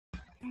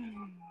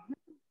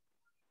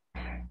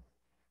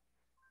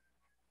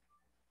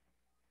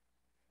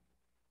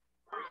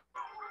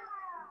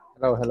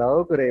Hello,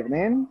 hello, good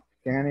evening.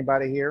 Can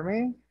anybody hear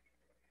me?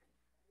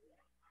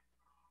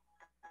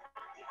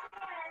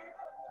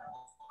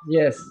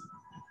 Yes.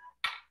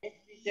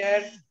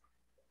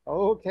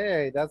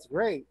 Okay, that's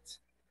great.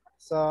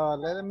 So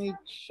let me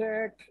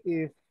check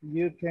if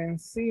you can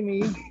see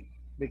me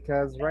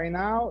because right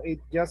now it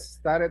just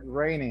started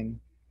raining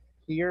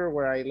here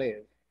where I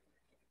live.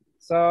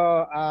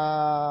 So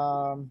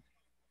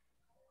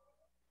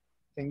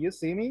can you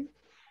see me?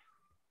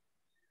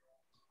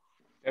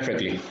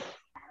 Definitely.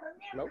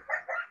 Hello?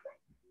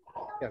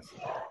 Yes.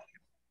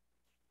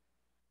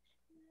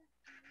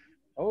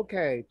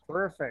 Okay,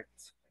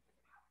 perfect.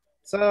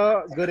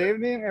 So good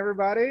evening,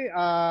 everybody.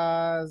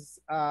 As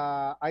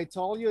I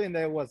told you in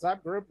the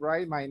WhatsApp group,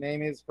 right? My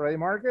name is Freddy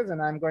Marquez,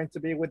 and I'm going to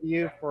be with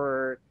you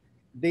for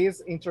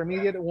this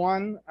intermediate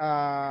one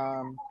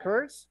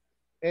course.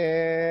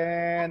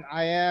 And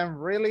I am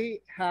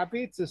really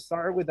happy to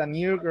start with a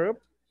new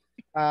group.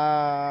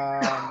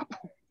 I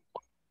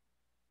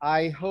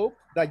hope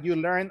that you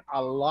learn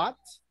a lot.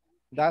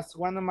 That's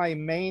one of my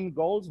main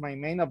goals, my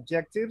main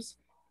objectives,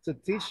 to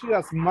teach you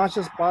as much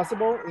as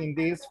possible in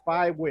these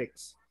 5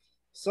 weeks.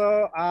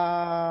 So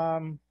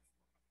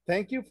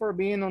thank you for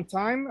being on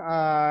time.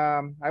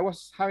 I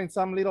was having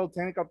some little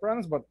technical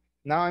problems, but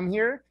now I'm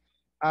here.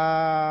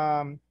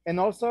 And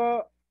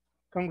also,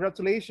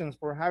 congratulations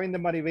for having the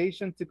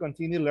motivation to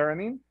continue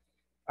learning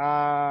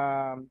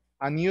a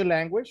new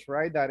language,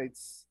 right? That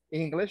it's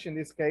English in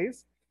this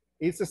case.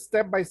 It's a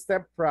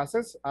step-by-step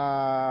process.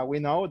 We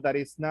know that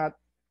it's not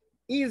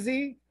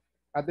easy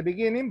at the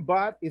beginning,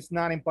 but it's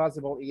not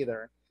impossible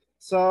either.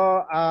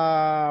 So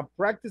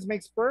practice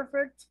makes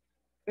perfect,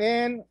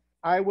 and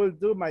I will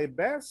do my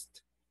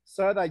best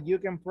so that you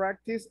can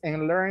practice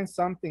and learn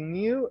something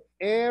new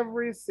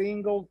every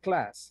single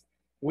class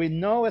with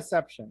no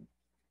exception.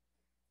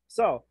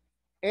 So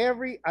at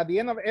the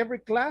end of every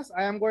class,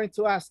 I am going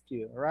to ask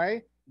you,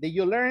 right? Did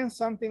you learn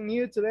something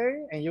new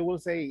today? And you will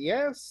say,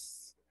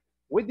 yes,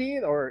 we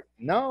did, or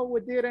no,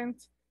 we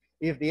didn't.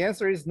 If the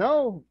answer is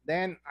no,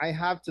 then I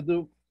have to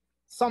do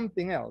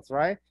something else,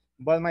 right?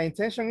 But my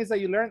intention is that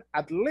you learn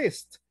at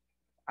least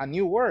a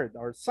new word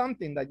or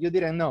something that you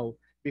didn't know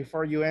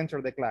before you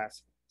enter the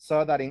class,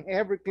 so that in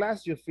every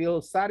class you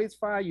feel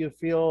satisfied, you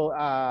feel,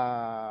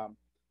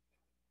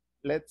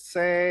 let's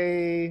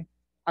say,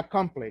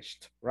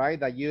 accomplished, right?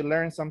 That you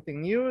learned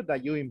something new,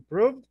 that you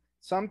improved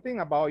something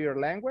about your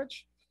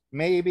language,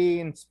 maybe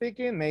in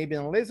speaking, maybe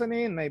in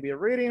listening, maybe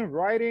reading,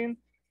 writing,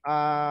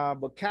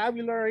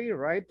 vocabulary,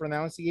 right?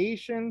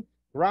 Pronunciation,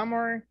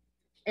 grammar,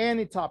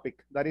 any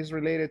topic that is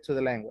related to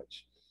the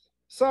language.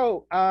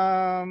 So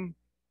I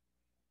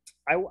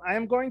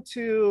am going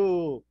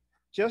to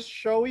just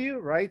show you,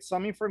 right,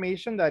 some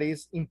information that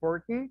is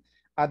important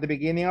at the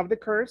beginning of the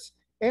course.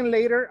 And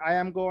later I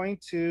am going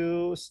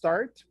to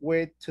start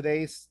with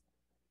today's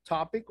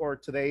topic or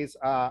today's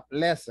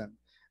lesson,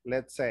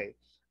 let's say.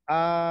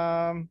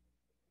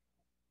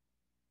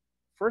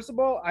 First of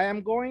all, I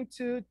am going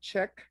to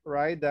check,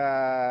 right,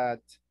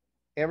 that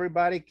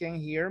everybody can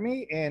hear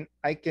me and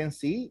I can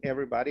see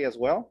everybody as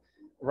well.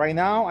 Right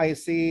now, I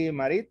see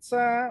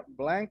Maritza,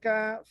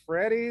 Blanca,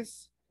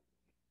 Freddy's.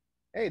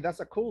 Hey, that's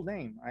a cool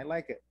name. I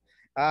like it.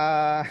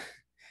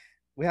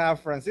 We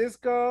have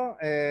Francisco,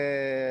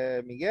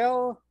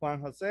 Miguel, Juan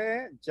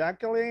Jose,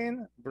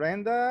 Jacqueline,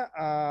 Brenda,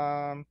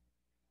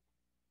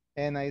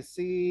 and I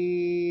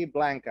see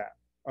Blanca.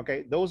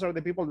 Okay, those are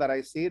the people that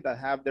I see that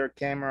have their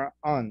camera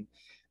on.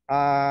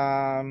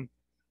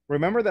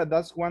 Remember that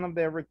that's one of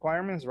the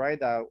requirements, right?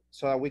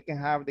 So that we can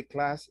have the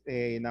class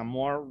in a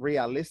more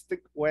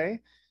realistic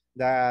way,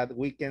 that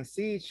we can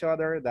see each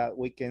other, that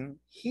we can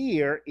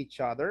hear each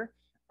other,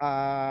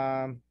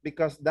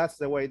 because that's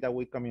the way that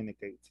we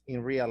communicate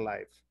in real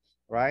life,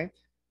 right?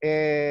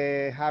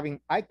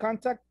 Having eye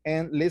contact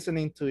and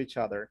listening to each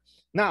other.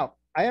 Now,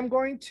 I am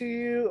going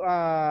to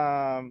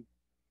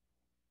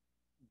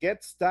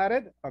get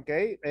started,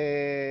 okay?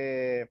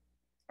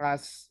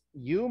 As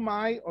you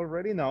might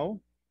already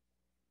know,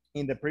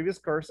 in the previous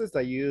courses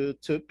that you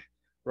took,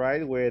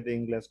 right, with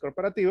Ingles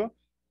Corporativo,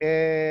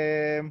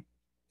 there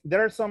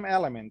are some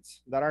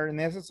elements that are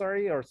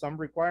necessary or some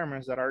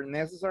requirements that are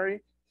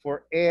necessary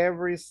for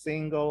every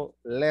single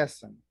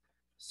lesson.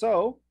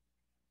 So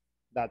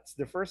that's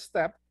the first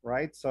step,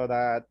 right? So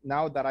that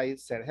now that I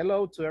said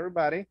hello to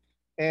everybody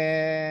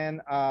and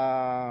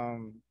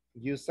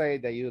you say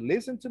that you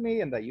listen to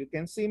me and that you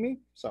can see me,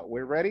 so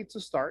we're ready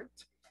to start.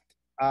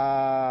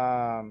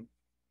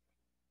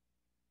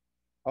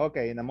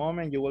 Okay, in a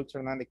moment you will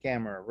turn on the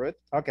camera, Ruth.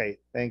 Okay,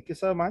 thank you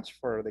so much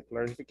for the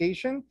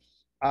clarification.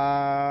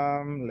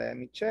 Let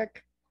me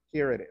check.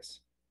 Here it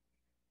is.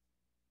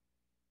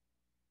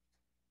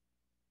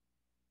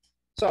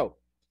 So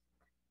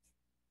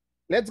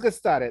let's get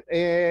started.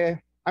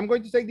 I'm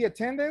going to take the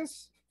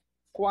attendance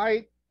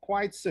quite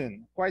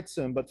soon.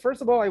 But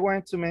first of all, I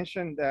wanted to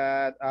mention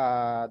that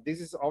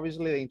this is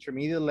obviously the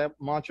intermediate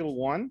module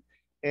 1.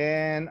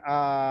 And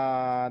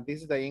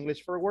this is the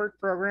English for Work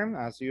program,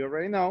 as you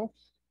already know.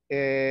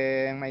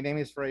 And my name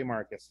is Freddy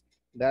Marquez.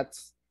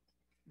 That's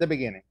the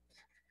beginning.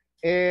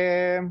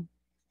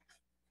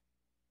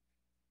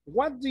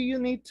 What do you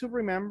need to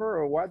remember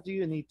or what do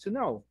you need to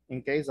know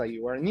in case that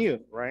you are new,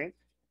 right?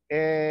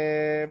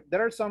 There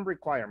are some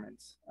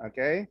requirements,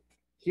 okay?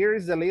 Here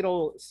is the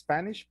little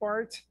Spanish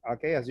part,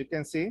 okay, as you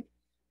can see,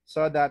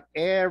 so that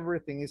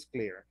everything is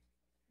clear,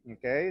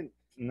 okay?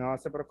 No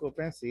se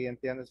preocupen, sí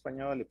entiendo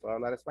español y puedo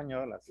hablar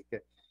español, así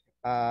que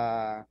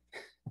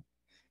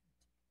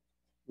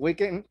we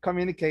can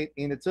communicate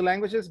in the two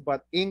languages,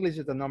 but English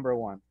is the number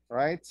one,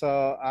 right?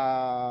 So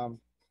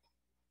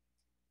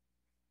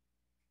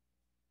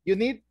you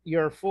need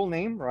your full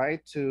name,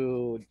 right,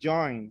 to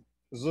join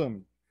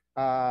Zoom.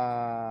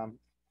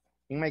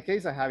 In my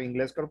case, I have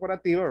Ingles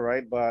Corporativo,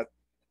 right? But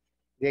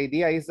the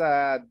idea is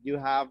that you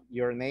have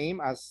your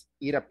name as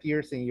it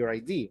appears in your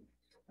ID.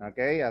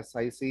 Okay, as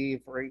I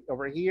see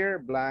over here,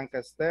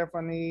 Blanca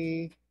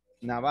Stephanie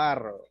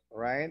Navarro,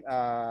 right?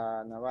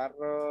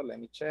 Navarro, let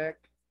me check.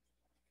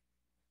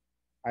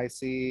 I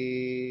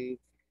see,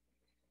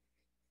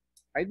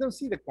 I don't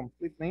see the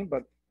complete name,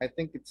 but I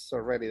think it's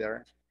already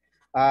there.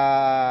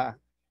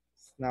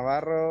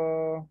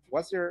 Navarro,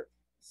 what's your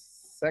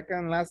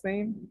second last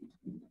name,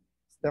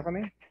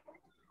 Stephanie?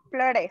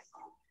 Flores.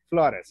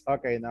 Flores.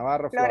 Okay,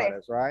 Navarro Flores.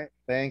 Flores, right?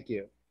 Thank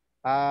you.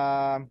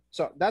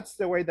 So that's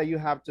the way that you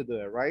have to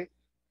do it, right?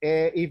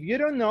 If you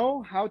don't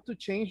know how to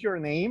change your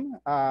name,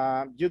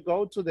 you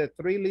go to the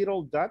three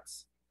little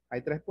dots.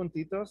 Hay tres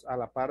puntitos a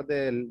la par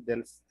del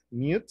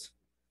mute.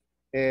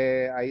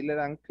 Ahí le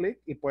dan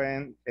clic y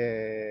pueden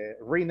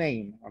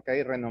rename, ok,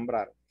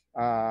 renombrar.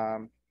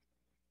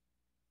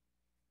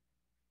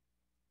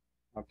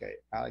 Ok,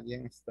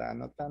 alguien está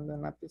anotando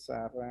en la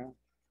pizarra.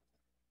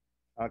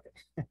 Ok.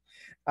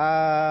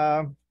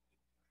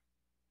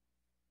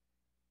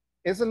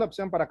 Esa es la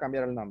opción para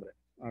cambiar el nombre,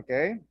 ok.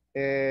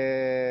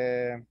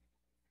 En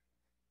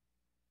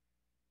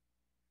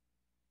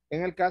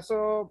el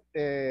caso,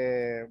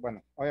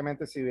 bueno,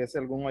 obviamente si hubiese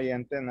algún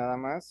oyente nada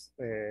más,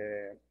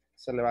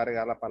 se le va a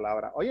agregar la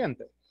palabra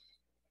oyente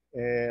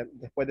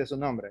después de su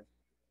nombre.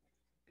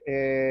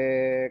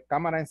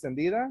 Cámara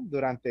encendida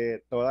durante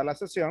toda la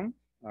sesión,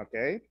 ok,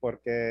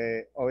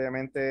 porque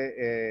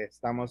obviamente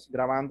estamos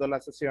grabando la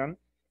sesión.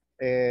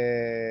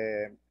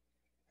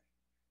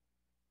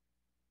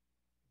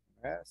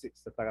 Sí,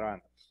 se está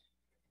grabando.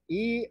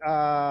 Y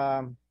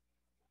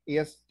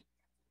es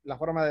la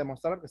forma de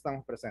demostrar que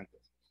estamos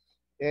presentes.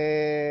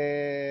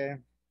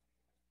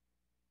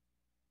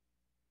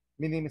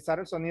 Minimizar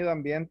el sonido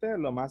ambiente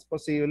lo más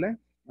posible.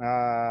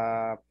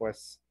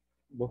 Pues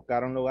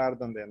buscar un lugar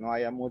donde no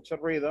haya mucho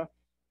ruido.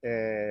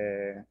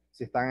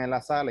 Si están en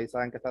la sala y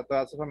saben que está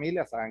toda su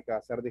familia, saben que va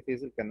a ser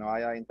difícil que no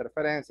haya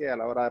interferencia a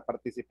la hora de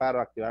participar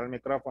o activar el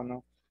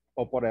micrófono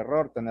o por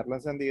error tenerlo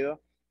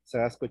encendido, se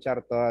va a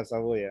escuchar toda esa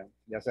bulla,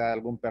 ya sea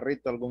algún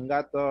perrito, algún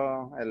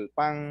gato, el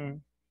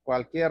pan,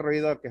 cualquier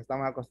ruido que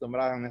estamos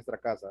acostumbrados en nuestra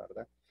casa,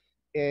 ¿verdad?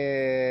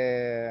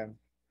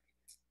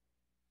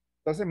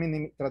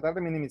 Entonces, tratar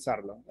de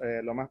minimizarlo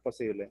lo más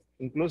posible.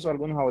 Incluso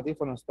algunos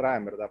audífonos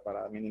traen, ¿verdad?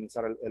 Para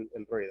minimizar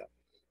el ruido.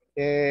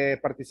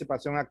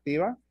 Participación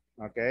activa,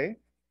 ¿ok?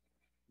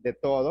 De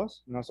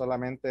todos, no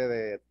solamente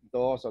de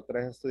 2 o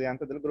 3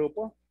 estudiantes del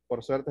grupo.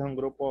 Por suerte es un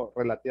grupo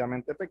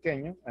relativamente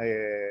pequeño.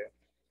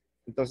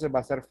 Entonces va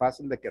a ser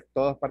fácil de que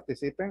todos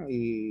participen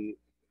y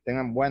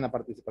tengan buena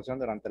participación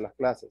durante las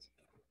clases.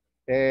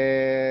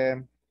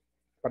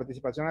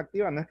 Participación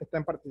activa no es que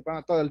estén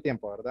participando todo el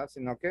tiempo, ¿verdad?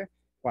 Sino que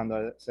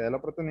cuando se dé la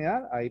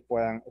oportunidad, ahí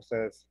puedan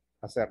ustedes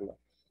hacerlo.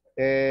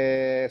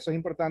 Eso es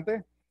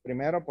importante,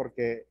 primero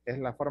porque es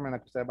la forma en la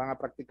que ustedes van a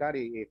practicar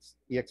y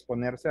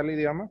exponerse al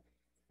idioma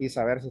y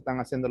saber si están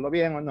haciéndolo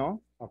bien o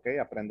no, ¿ok?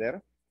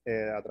 Aprender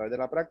a través de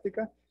la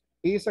práctica.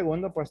 Y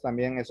segundo, pues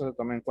también eso se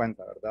toma en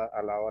cuenta, ¿verdad?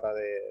 A la hora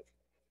de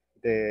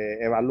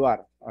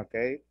evaluar, ¿ok?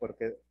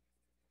 Porque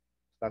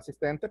está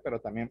asistente,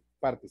 pero también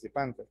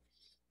participante.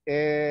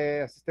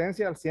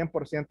 Asistencia al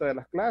 100% de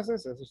las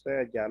clases, eso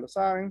ustedes ya lo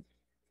saben.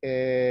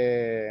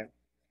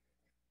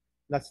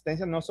 La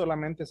asistencia no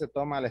solamente se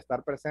toma al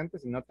estar presente,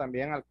 sino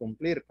también al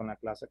cumplir con la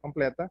clase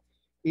completa.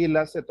 Y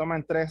se toma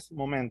en 3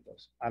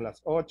 momentos, a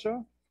las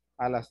 8,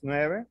 a las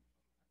 9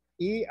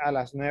 y a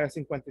las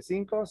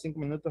 9:55, 5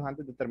 minutos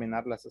antes de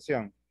terminar la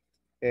sesión.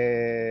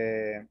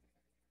 Ese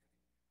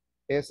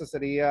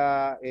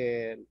sería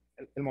el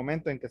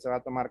momento en que se va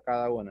a tomar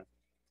cada una.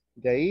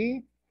 De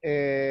ahí,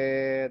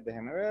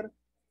 déjenme ver,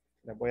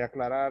 les voy a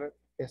aclarar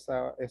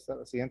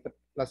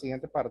la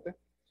siguiente parte.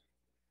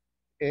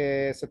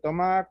 Se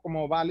toma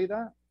como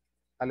válida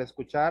al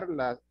escuchar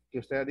que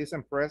ustedes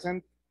dicen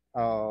present,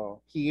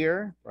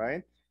 here,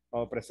 right?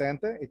 O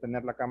presente y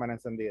tener la cámara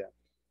encendida.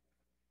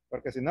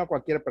 Porque si no,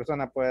 cualquier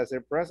persona puede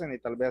decir present y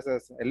tal vez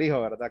es el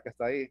hijo, ¿verdad? Que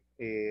está ahí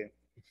y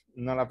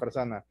no la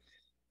persona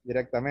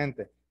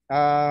directamente.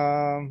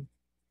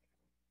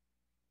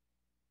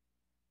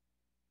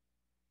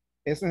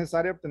 Es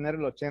necesario obtener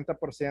el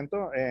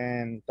 80%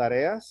 en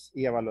tareas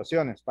y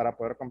evaluaciones para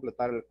poder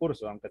completar el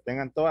curso, aunque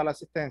tengan toda la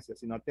asistencia,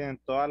 si no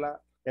tienen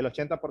el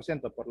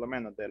 80% por lo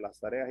menos de las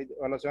tareas y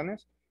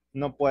evaluaciones,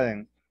 no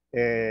pueden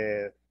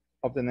eh,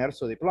 obtener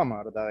su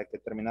diploma, ¿verdad? De que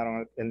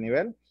terminaron el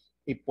nivel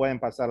y pueden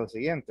pasar al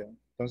siguiente.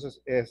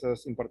 Entonces, eso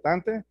es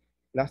importante.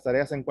 Las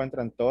tareas se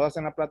encuentran todas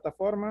en la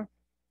plataforma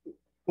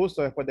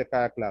justo después de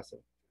cada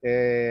clase.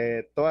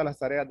 Todas las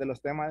tareas de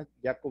los temas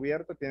ya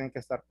cubiertos tienen que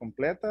estar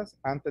completas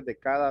antes de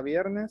cada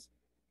viernes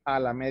a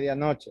la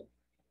medianoche,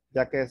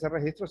 ya que ese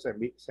registro se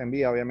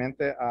envía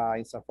obviamente a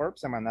INSAFORP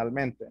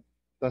semanalmente.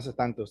 Entonces,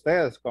 tanto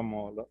ustedes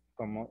como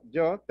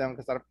yo tenemos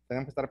que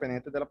estar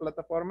pendientes de la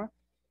plataforma,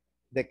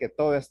 de que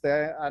todo esté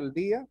al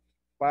día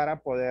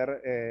para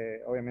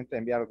poder, obviamente,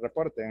 enviar el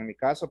reporte. En mi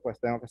caso,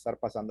 pues tengo que estar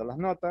pasando las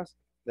notas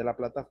de la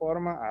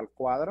plataforma al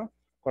cuadro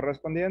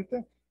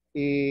correspondiente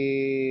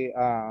y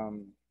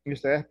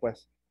ustedes,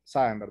 pues,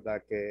 saben,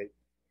 ¿verdad? Que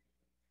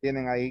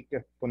tienen ahí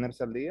que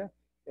ponerse al día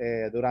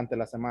durante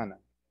la semana.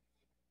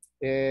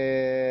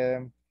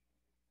 En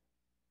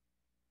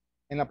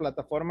la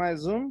plataforma de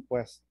Zoom,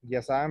 pues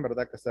ya saben,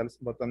 ¿verdad? Que está el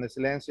botón de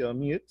silencio o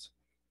mute,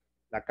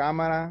 la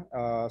cámara,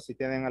 si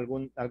tienen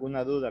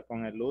alguna duda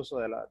con el uso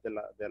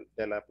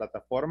de la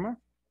plataforma,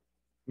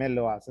 me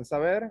lo hacen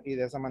saber y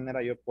de esa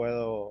manera yo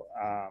puedo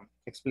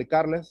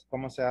explicarles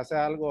cómo se hace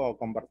algo o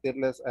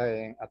compartirles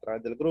a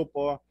través del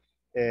grupo,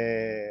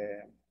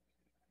 eh,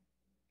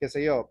 qué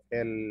sé yo,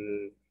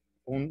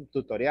 un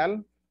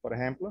tutorial, por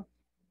ejemplo.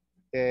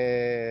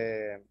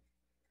 Eh,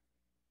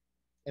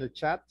 el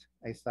chat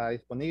está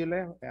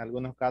disponible. En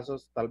algunos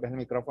casos tal vez el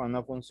micrófono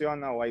no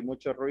funciona o hay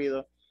mucho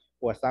ruido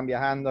o están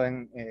viajando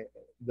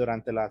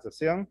durante la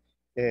sesión.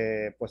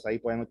 Pues ahí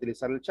pueden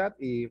utilizar el chat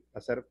y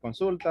hacer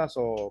consultas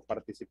o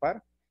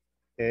participar.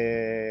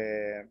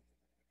 Eh,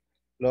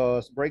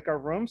 los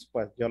breakout rooms,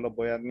 pues yo los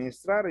voy a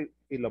administrar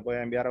y los voy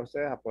a enviar a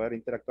ustedes a poder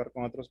interactuar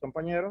con otros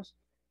compañeros.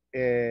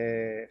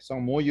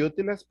 Son muy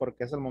útiles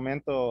porque es el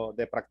momento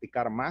de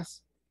practicar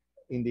más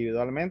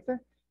individualmente.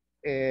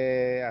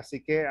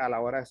 Así que a la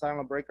hora de estar en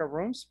los breakout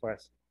rooms,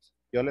 pues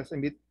yo les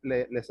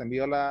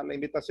envío la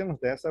invitación,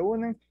 ustedes se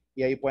unen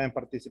y ahí pueden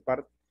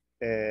participar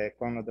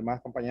con los demás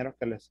compañeros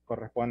que les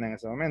corresponde en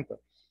ese momento.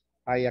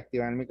 Ahí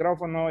activan el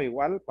micrófono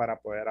igual para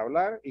poder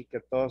hablar y que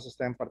todos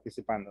estén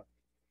participando.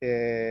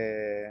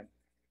 Eh,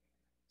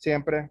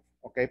 Siempre,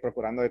 ok,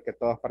 procurando de que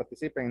todos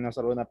participen y no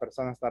solo una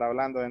persona estar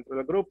hablando dentro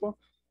del grupo.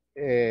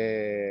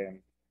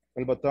 Eh,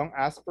 el botón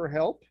Ask for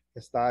Help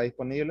está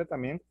disponible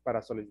también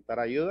para solicitar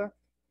ayuda,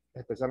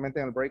 especialmente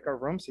en el breakout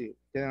room si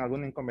tienen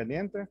algún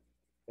inconveniente.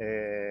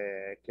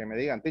 Que me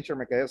digan, teacher,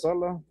 me quedé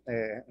solo.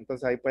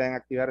 Entonces ahí pueden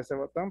activar ese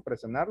botón,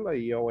 presionarlo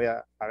y yo voy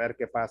a ver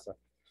qué pasa.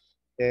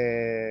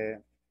 Eh,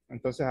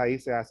 entonces ahí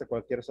se hace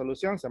cualquier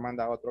solución, se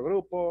manda a otro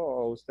grupo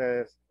o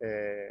ustedes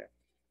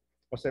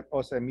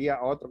o se envía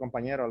a otro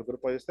compañero al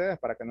grupo de ustedes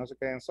para que no se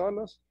queden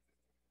solos.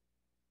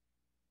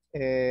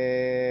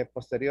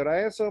 Posterior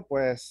a eso,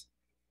 pues,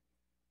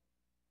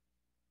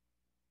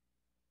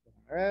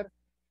 a ver,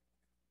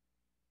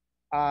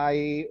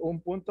 hay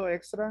un punto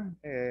extra,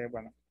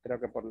 bueno, creo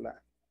que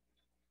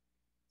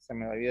se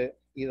me había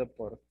ido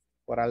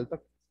por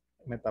alto,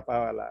 me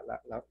tapaba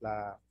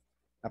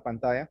la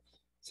pantalla.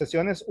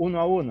 Sesiones 1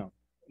 a 1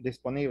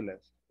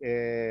 disponibles.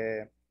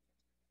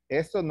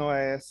 Esto no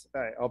es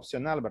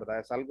opcional, ¿verdad?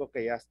 Es algo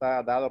que ya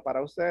está dado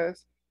para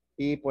ustedes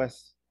y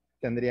pues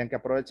tendrían que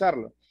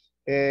aprovecharlo.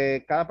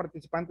 Cada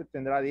participante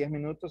tendrá 10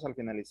 minutos al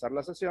finalizar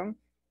la sesión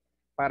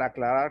para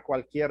aclarar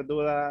cualquier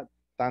duda,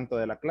 tanto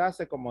de la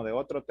clase como de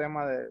otro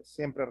tema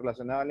siempre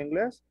relacionado al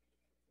inglés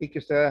y que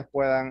ustedes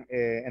puedan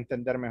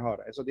entender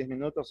mejor. Esos 10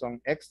 minutos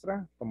son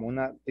extra, como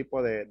un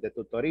tipo de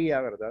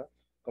tutoría, ¿verdad?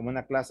 Como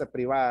una clase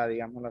privada,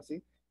 digámoslo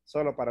así,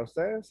 solo para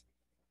ustedes.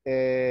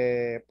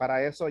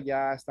 Para eso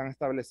ya están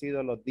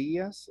establecidos los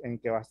días en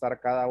que va a estar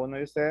cada uno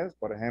de ustedes.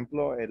 Por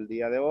ejemplo, el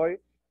día de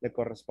hoy le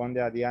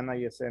corresponde a Diana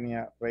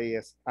Yesenia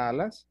Reyes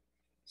Alas.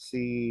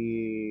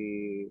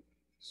 Si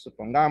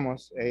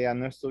supongamos ella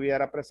no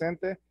estuviera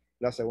presente,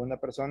 la segunda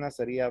persona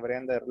sería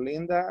Brenda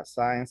Erlinda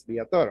Sáenz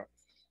Villatoro.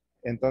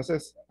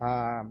 Entonces,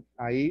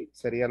 ahí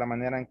sería la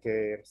manera en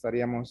que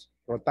estaríamos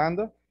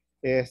rotando.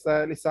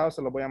 Este listado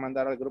se lo voy a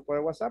mandar al grupo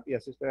de WhatsApp y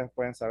así ustedes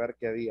pueden saber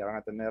qué día van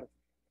a tener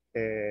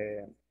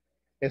eh,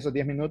 esos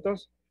 10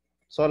 minutos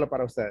solo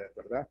para ustedes,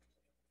 ¿verdad?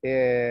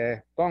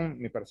 Con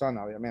mi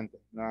persona, obviamente,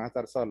 no van a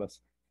estar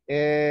solos.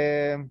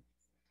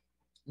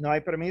 No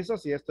hay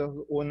permisos y esto es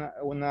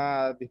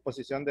una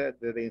disposición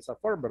de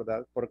INSAFORP,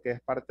 ¿verdad? Porque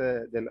es parte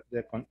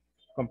de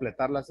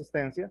completar la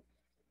asistencia.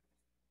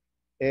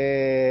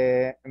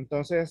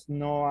 Entonces,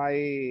 no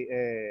hay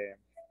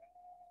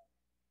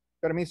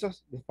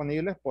permisos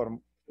disponibles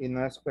y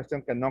no es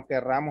cuestión que no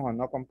querramos o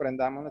no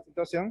comprendamos la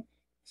situación,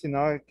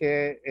 sino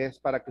que es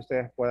para que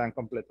ustedes puedan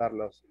completar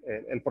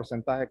el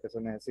porcentaje que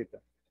se necesita.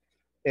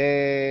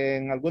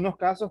 En algunos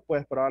casos,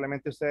 pues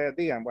probablemente ustedes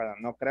digan, bueno,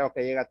 no creo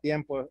que llegue a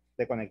tiempo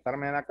de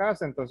conectarme en la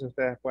casa, entonces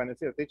ustedes pueden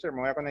decir, teacher,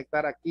 me voy a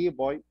conectar aquí,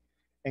 voy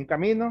en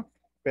camino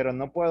pero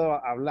no puedo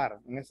hablar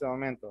en ese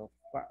momento.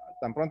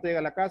 Tan pronto llegue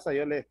a la casa,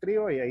 yo le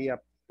escribo y ahí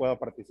ya puedo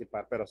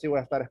participar, pero sí voy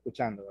a estar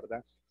escuchando,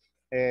 ¿verdad?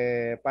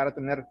 Para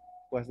tener,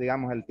 pues,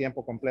 digamos, el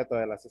tiempo completo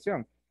de la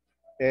sesión.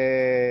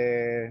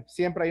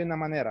 Siempre hay una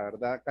manera,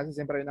 ¿verdad? Casi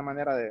siempre hay una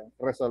manera de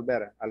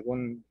resolver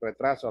algún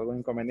retraso, algún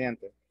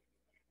inconveniente.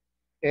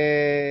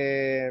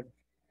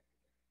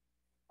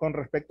 Con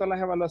respecto a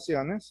las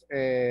evaluaciones,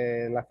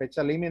 la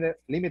fecha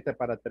límite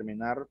para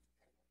terminar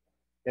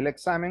el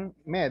examen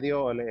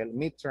medio, o el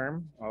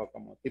midterm, o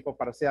como tipo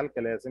parcial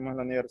que le decimos en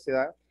la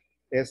universidad,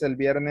 es el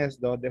viernes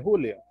 2 de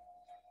julio,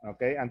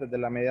 ¿ok? Antes de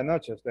la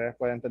medianoche. Ustedes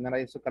pueden tener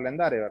ahí su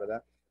calendario,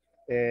 ¿verdad?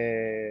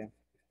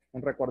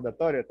 Un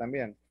recordatorio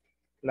también.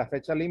 La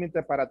fecha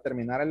límite para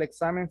terminar el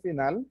examen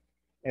final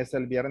es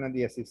el viernes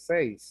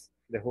 16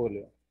 de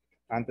julio,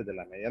 antes de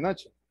la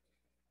medianoche.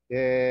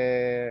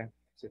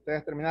 Si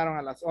ustedes terminaron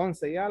a las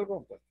 11 y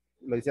algo, pues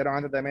lo hicieron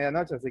antes de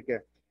medianoche, así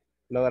que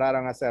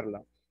lograron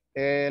hacerlo.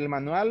 El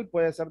manual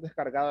puede ser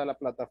descargado de la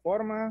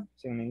plataforma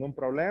sin ningún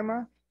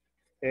problema.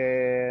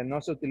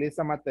 No se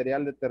utiliza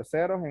material de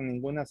terceros en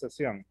ninguna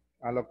sesión.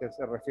 A lo que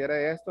se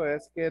refiere esto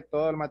es que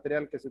todo el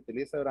material que se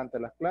utiliza durante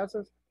las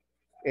clases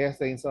es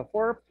de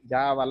INSAFORP,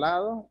 ya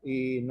avalado,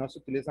 y no se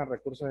utilizan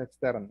recursos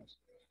externos.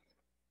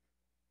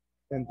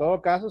 En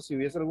todo caso, si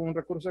hubiese algún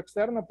recurso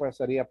externo, pues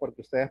sería porque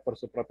ustedes por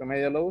su propio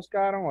medio lo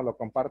buscaron o lo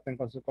comparten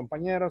con sus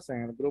compañeros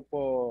en el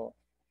grupo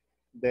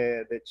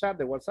de chat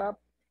de WhatsApp.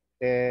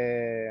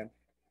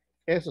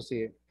 Eso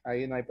sí,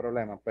 ahí no hay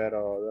problema,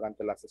 pero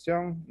durante la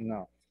sesión,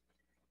 no.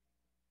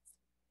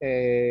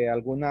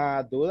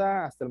 ¿Alguna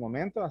duda hasta el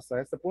momento, hasta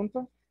este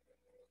punto?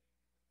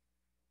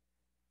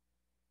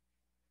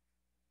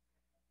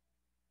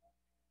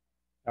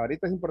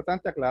 Ahorita es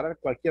importante aclarar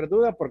cualquier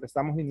duda porque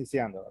estamos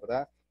iniciando,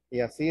 ¿verdad? Y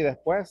así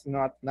después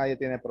no, nadie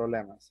tiene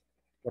problemas,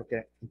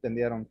 porque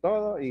entendieron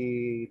todo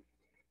y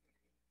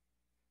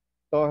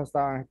todos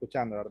estaban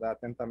escuchando, ¿verdad?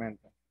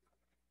 Atentamente.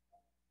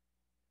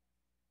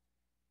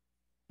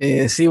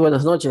 Sí,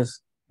 buenas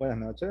noches. Buenas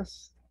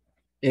noches.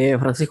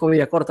 Francisco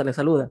Villacorta le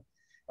saluda.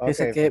 Ok,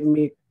 Fíjese que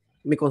Francisco.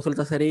 mi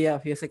consulta sería,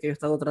 fíjese que yo he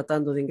estado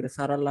tratando de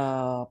ingresar a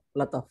la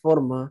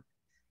plataforma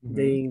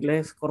de Ujú.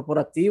 inglés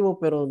corporativo,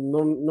 pero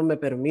no me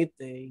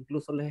permite.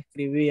 Incluso les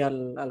escribí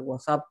al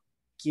WhatsApp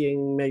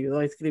quien me ayudó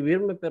a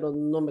inscribirme, pero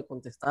no me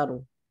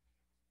contestaron.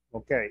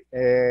 Ok.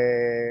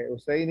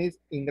 Usted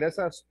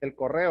ingresa el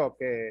correo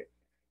que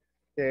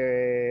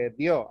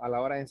dio a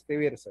la hora de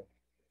inscribirse.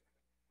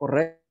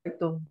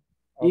 Correcto.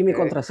 Y Ok. mi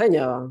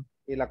contraseña,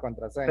 Y la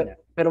contraseña.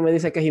 pero me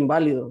dice que es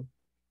inválido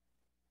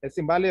 ¿Es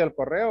inválido el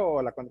correo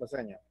o la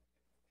contraseña?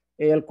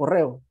 el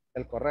correo.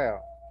 El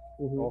correo.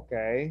 Ujú. Ok.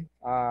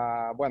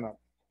 Bueno,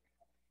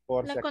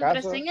 por La si acaso,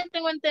 contraseña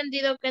tengo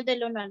entendido que es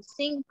del 1 al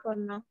 5,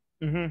 ¿no?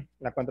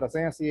 la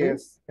contraseña sí ¿Sí?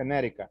 es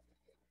genérica.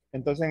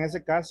 Entonces, en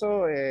ese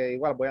caso,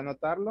 igual voy a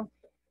anotarlo,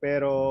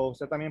 pero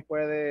usted también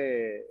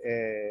puede,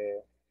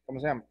 ¿cómo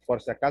se llama?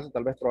 Por si acaso,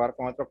 tal vez probar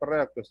con otro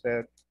correo que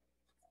usted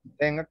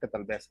tenga, que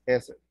tal vez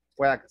ese,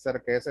 pueda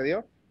ser que ese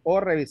dio,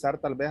 o revisar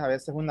tal vez a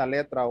veces una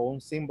letra o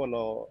un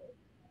símbolo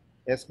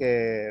es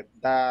que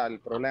da el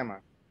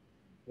problema.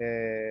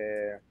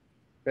 Eh,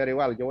 pero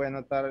igual, yo voy a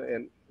anotar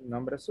el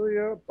nombre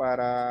suyo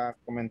para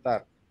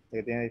comentar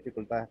que tiene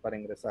dificultades para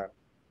ingresar.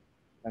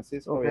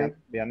 Francisco Ok.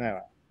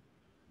 Villanueva.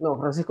 No,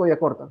 Francisco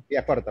Villacorta.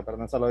 Vía corta,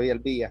 perdón, solo vi el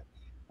Villa.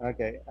 Ok.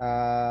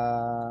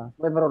 No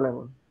hay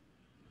problema.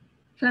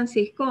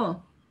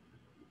 Francisco,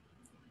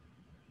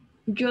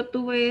 yo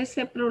tuve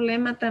ese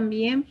problema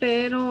también,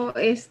 pero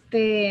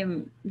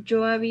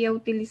yo había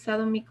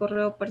utilizado mi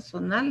correo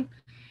personal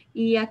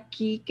y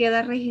aquí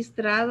queda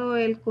registrado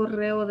el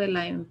correo de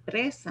la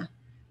empresa.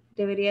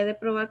 Debería de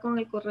probar con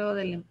el correo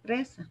de la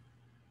empresa.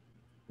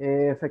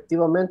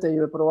 Efectivamente,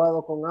 yo he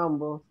probado con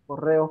ambos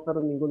correos,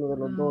 pero ninguno de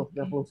los Ah, dos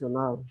me ha ok.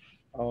 funcionado.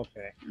 Ok.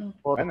 Bueno,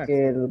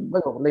 Porque, excelente.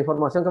 bueno, la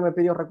información que me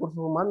pidió Recursos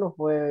Humanos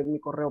fue mi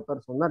correo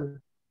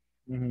personal.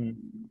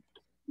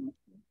 Ujú.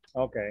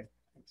 Ok.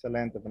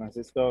 Excelente,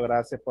 Francisco.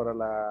 Gracias por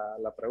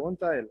la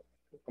pregunta, el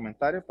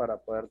comentario para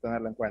poder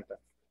tenerlo en cuenta.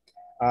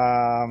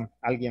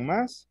 ¿Alguien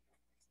más?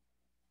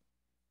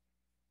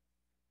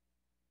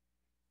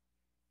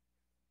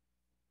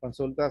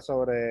 Consulta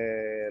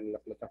sobre la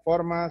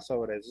plataforma,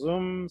 sobre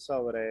Zoom,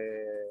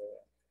 sobre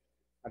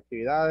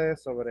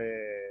actividades,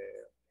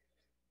 sobre,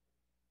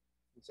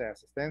 o sea,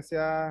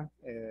 asistencia,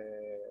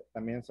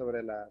 también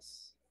sobre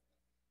las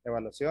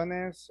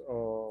evaluaciones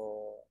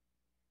o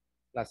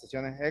las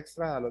sesiones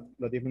extras a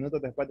los 10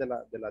 minutos después de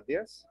las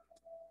 10.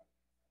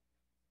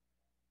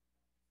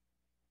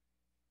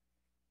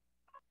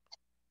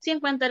 Sí, en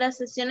cuanto a las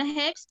sesiones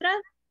extras,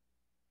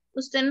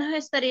 usted nos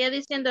estaría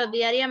diciendo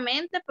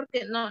diariamente,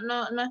 porque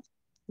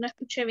no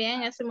escuché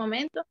bien en ese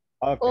momento,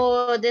 Ok.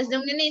 o desde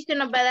un inicio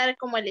nos va a dar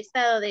como el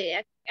listado de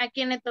a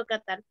quién le toca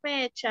tal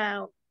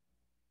fecha.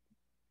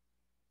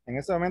 En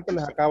este momento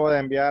les acabo de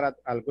enviar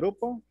al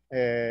grupo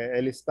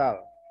el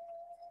listado.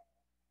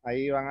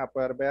 Ahí van a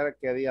poder ver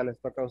qué día les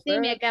toca a Sí, me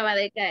ustedes. acaba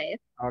de caer.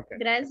 Ok,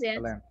 Gracias.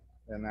 excelente.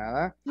 De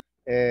nada.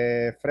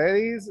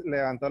 Freddy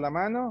levantó la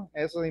mano.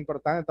 Eso es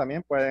importante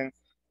también. Pueden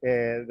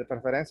De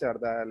preferencia,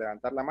 ¿verdad?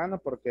 Levantar la mano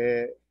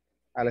porque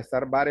al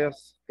estar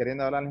varios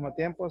queriendo hablar al mismo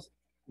tiempo,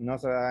 no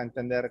se va a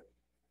entender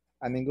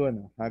a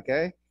ninguno, ¿ok?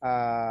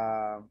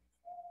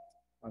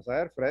 Vamos a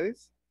ver, Freddy.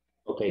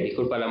 Ok,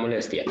 disculpa la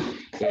molestia.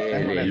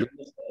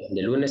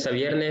 De lunes a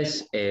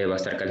viernes va a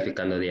estar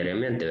calificando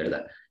diariamente,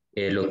 ¿verdad?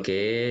 Lo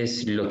que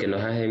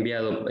nos has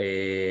enviado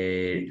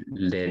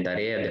de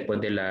tareas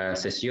después de la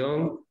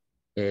sesión,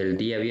 el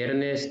día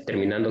viernes,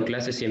 terminando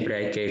clases, siempre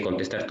hay que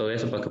contestar todo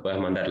eso para que puedas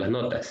mandar las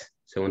notas,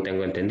 según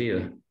tengo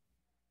entendido.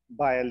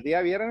 Va, el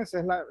día viernes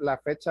es la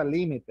fecha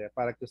límite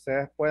para que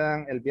ustedes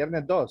puedan, el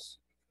viernes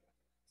 2,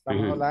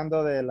 estamos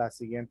hablando de la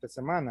siguiente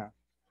semana.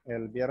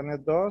 El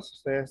viernes 2,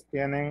 ustedes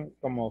tienen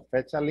como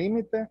fecha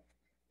límite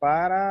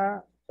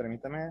para,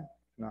 permítame,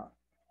 no,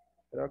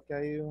 creo que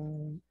hay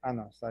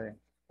no, está bien.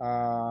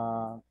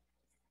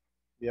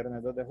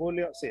 Viernes 2 de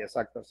julio, sí,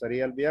 exacto,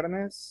 sería el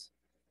viernes.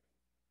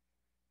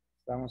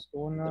 Estamos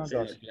 1,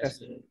 2.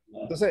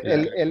 Entonces,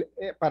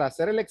 para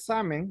hacer el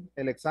examen,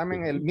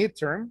 el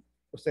midterm,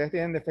 ustedes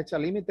tienen de fecha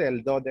límite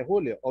el 2 de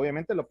julio.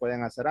 Obviamente lo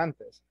pueden hacer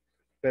antes,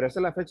 pero esa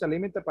es la fecha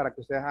límite para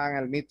que ustedes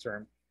hagan el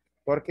midterm.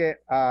 Porque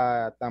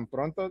tan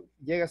pronto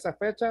llega esa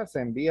fecha,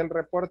 se envía el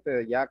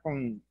reporte ya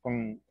con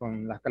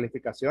las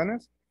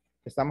calificaciones.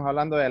 Estamos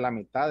hablando de la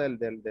mitad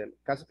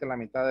casi que la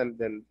mitad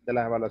de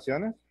las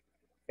evaluaciones.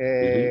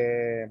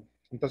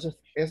 Entonces,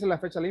 esa es la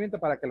fecha límite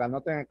para que la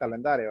anoten en el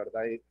calendario,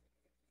 ¿verdad? Y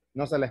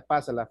no se les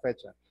pase la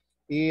fecha.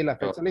 Y la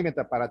fecha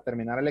límite para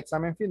terminar el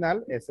examen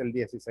final es el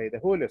 16 de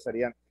julio,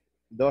 serían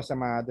 2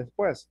 semanas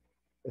después.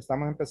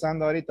 Estamos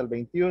empezando ahorita el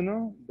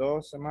 21,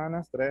 2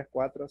 semanas, 3,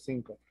 4,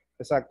 5.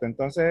 Exacto,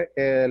 entonces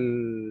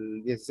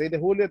el 16 de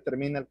julio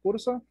termina el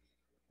curso,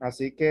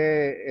 así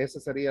que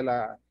esa sería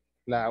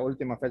la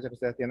última fecha que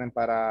ustedes tienen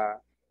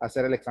para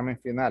hacer el examen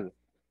final.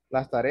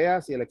 Las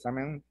tareas y el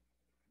examen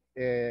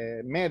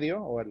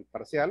medio o el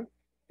parcial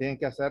tienen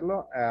que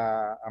hacerlo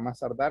a más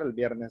tardar el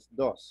viernes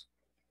 2.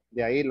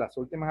 De ahí las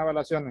últimas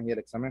evaluaciones y el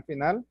examen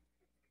final,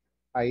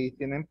 ahí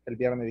tienen el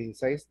viernes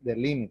 16 de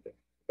límite.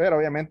 Pero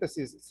obviamente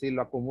si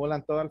lo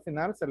acumulan todo al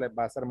final, se les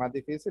va a hacer más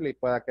difícil y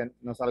pueda que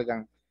no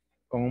salgan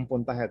con un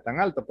puntaje tan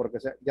alto porque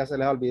ya se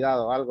les ha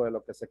olvidado algo de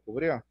lo que se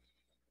cubrió.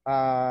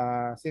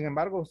 Sin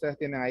embargo, ustedes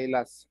tienen ahí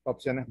las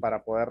opciones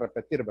para poder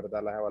repetir,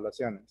 ¿verdad? Las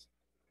evaluaciones.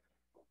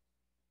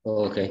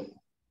 Ok,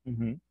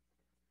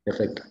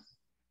 perfecto.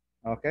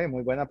 Ok,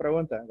 muy buena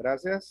pregunta.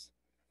 Gracias.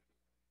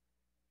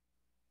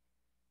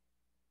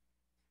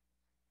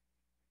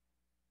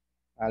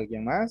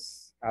 ¿Alguien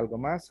más? ¿Algo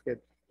más que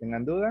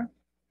tengan duda?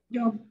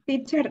 Yo,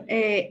 teacher,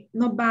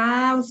 ¿nos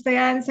va usted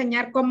a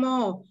enseñar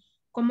cómo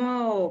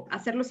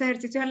hacer los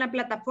ejercicios en la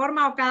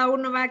plataforma o cada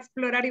uno va a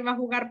explorar y va a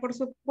jugar por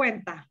su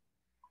cuenta?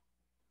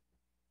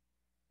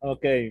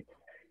 Ok,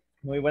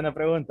 muy buena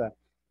pregunta.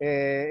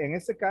 En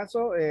este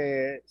caso,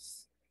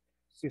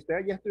 si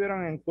ustedes ya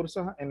estuvieron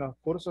en los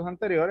cursos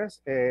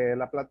anteriores,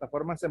 la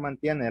plataforma se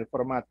mantiene el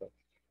formato.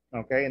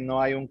 Ok,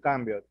 no hay un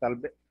cambio. Tal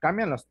vez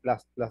cambian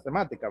las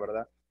temáticas,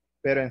 ¿verdad?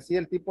 Pero en sí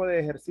el tipo de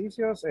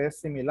ejercicios es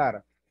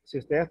similar. Si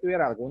usted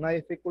tuviera alguna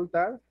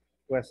dificultad,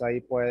 pues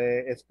ahí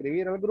puede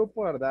escribir al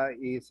grupo, ¿verdad?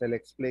 Y se le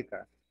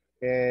explica.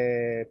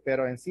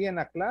 Pero en sí en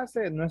la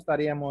clase no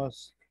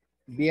estaríamos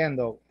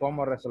viendo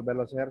cómo resolver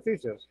los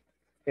ejercicios.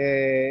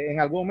 En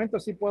algún momento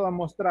sí puedo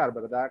mostrar,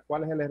 ¿verdad?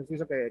 ¿Cuál es el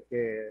ejercicio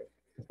que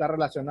está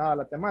relacionado a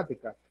la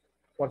temática?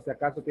 Por si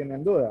acaso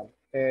tienen duda.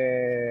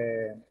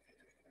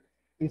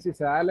 Y si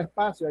se da el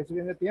espacio, hay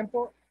suficiente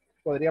tiempo,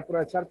 podría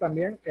aprovechar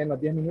también en los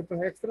 10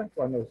 minutos extras,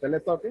 cuando a usted le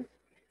toque,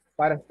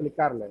 para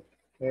explicarle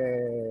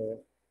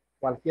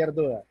cualquier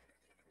duda.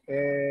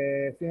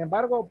 Sin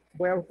embargo,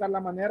 voy a buscar la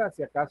manera,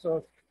 si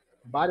acaso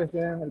varios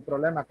tienen el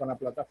problema con la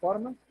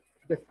plataforma,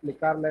 de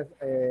explicarles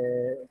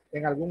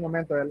en algún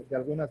momento de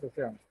alguna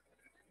sesión.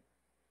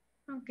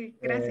 Ok,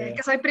 gracias. Es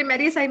que soy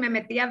primeriza y me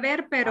metí a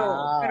ver, pero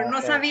no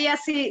ok. sabía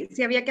si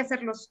había que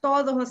hacerlos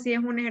todos o si es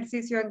un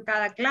ejercicio en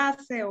cada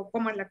clase o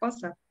cómo es la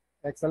cosa.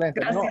 Excelente.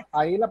 Gracias. No,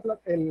 ahí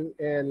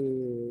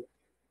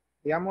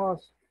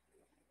digamos,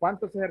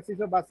 cuántos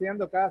ejercicios va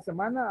haciendo cada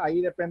semana,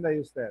 ahí depende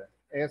de usted.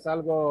 Es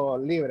algo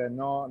libre,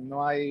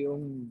 no hay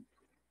una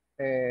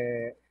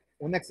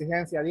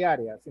exigencia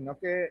diaria, sino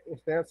que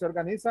usted se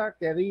organiza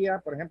qué día,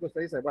 por ejemplo,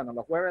 usted dice, bueno,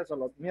 los jueves o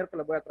los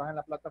miércoles voy a trabajar en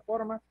la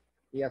plataforma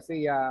y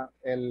así ya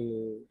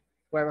el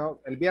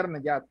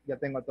viernes ya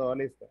tengo todo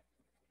listo.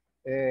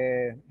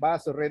 Va a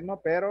su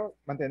ritmo, pero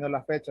manteniendo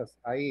las fechas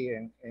ahí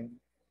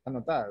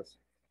anotadas.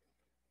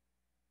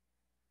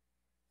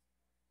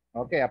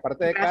 Ok,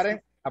 aparte de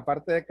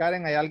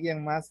Karen, ¿hay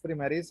alguien más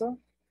primerizo?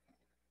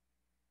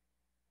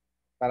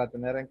 Para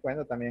tener en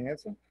cuenta también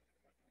eso.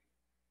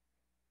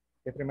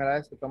 ¿Es primera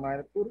vez que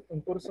toma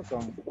un curso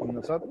con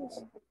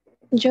nosotros?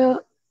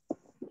 Yo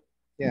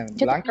 ¿Quién?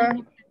 tengo ¿Blanca?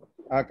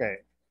 Ok.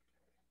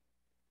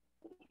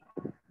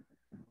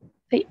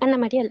 soy Ana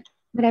Mariel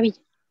Maravilla.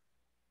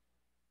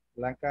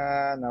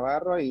 Blanca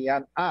Navarro y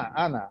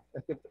Ana.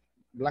 Es que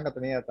Blanca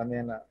tenía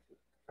también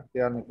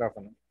activado el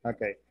micrófono.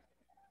 Ok.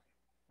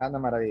 Ana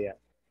Maravilla.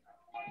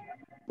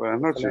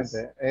 Buenas noches.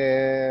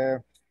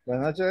 Excelente.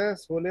 Buenas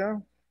noches,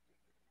 Julio.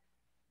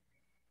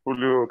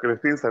 Julio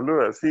Crestín,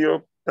 saluda. Sí,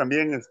 yo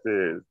también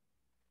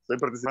soy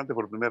participante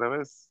por primera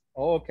vez,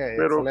 Ok,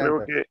 pero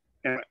creo excelente.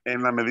 que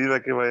en la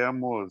medida que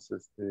vayamos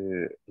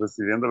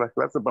recibiendo las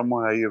clases,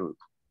 vamos a ir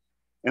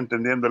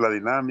entendiendo la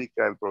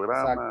dinámica, el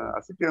programa, Exacto.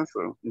 así pienso.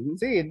 Ujú.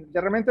 Sí,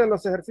 realmente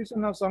los ejercicios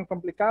no son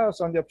complicados,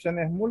 son de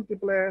opciones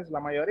múltiples, la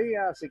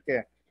mayoría, así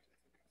que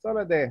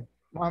solo es de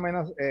más o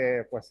menos,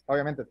 pues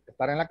obviamente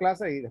estar en la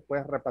clase y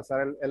después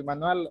repasar el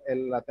manual,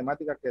 la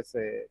temática que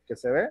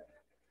se ve.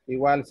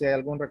 Igual si hay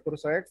algún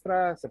recurso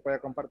extra, se puede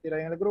compartir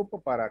ahí en el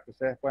grupo para que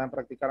ustedes puedan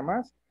practicar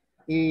más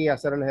y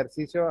hacer el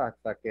ejercicio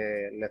hasta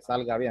que les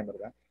salga bien,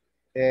 ¿verdad? Ok,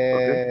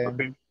 Eh,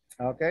 ok.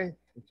 ok,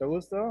 mucho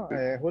gusto.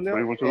 Muy Julio,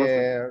 mucho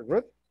gusto.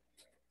 Ruth,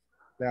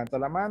 levantó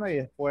la mano y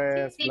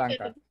después Sí,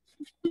 Blanca.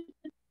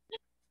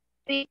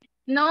 sí.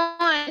 No,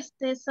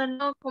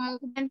 solo como un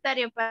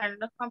comentario para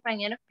los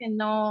compañeros que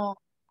no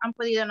han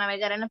podido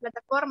navegar en la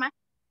plataforma.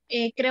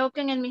 Creo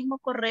que en el mismo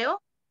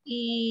correo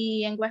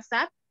y en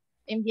WhatsApp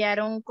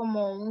enviaron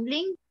como un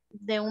link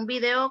de un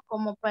video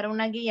como para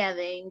una guía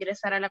de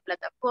ingresar a la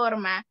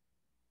plataforma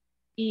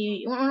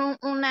y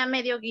una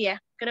medio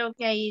guía. Creo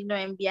que ahí lo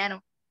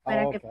enviaron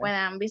para que Ok,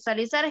 puedan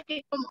visualizar. Es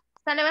que como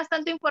sale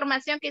bastante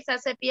información,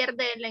 quizás se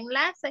pierde el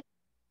enlace,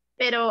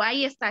 pero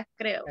ahí está,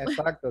 creo.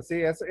 exacto,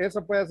 sí,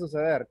 eso puede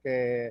suceder,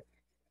 que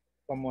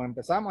como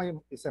empezamos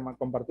y se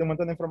compartió un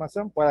montón de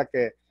información, pueda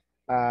que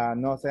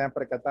no se hayan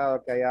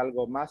percatado que hay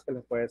algo más que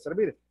les puede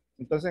servir.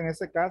 Entonces, en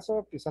ese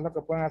caso, quizás lo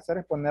que pueden hacer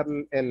es poner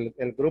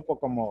el grupo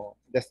como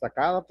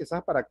destacado,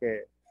 quizás para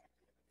que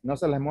no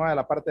se les mueva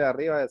la parte de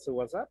arriba de su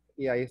WhatsApp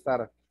y ahí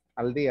estar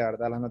al día,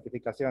 ¿verdad? Las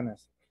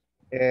notificaciones.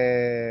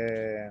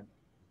 Eh,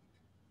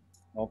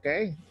 ok,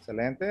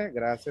 excelente.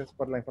 Gracias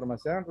por la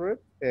información, Ruth.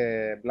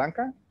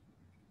 Blanca.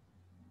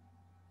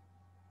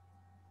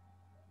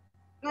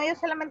 No, yo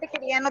solamente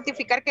quería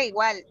notificar que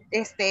igual,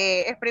 es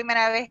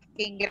primera vez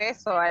que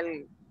ingreso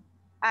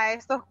a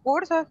estos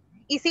cursos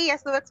y sí, ya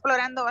estuve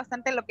explorando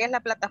bastante lo que es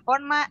la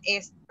plataforma,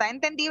 está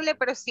entendible,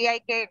 pero sí hay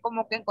que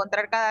como que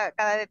encontrar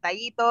cada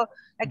detallito,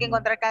 hay que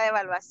encontrar cada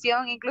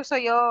evaluación, incluso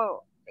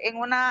yo en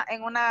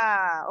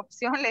una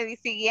opción le di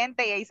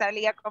siguiente y ahí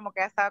salía como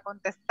que ya estaba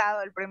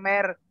contestado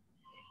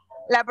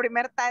la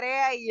primera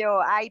tarea y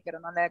yo, ay, pero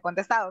no le he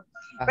contestado.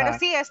 Pero Ajá.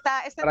 sí,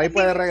 está Pero ahí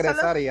puede entendible,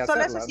 regresar y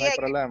solo eso hacerla, no sí hay hay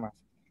que, problema.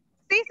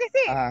 sí, sí,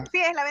 sí, Ajá.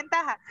 sí, es la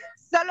ventaja.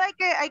 Solo hay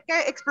que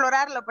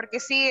explorarlo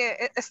porque sí,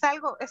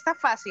 está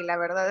fácil, la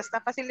verdad,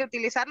 está fácil de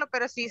utilizarlo,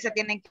 pero sí se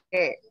tienen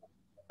que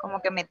como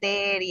que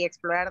meter y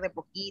explorar de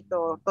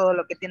poquito todo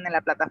lo que tiene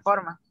la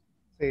plataforma.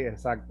 Sí,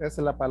 exacto.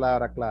 Esa es la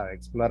palabra clave,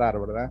 explorar,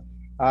 ¿verdad?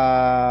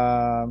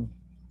 Ah,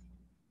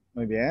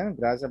 muy bien,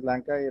 gracias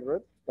Blanca y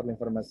Ruth por la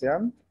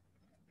información.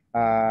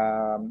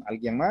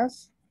 ¿Alguien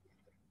más?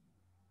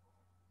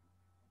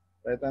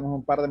 Todavía tenemos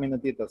un par de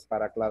minutitos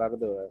para aclarar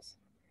dudas.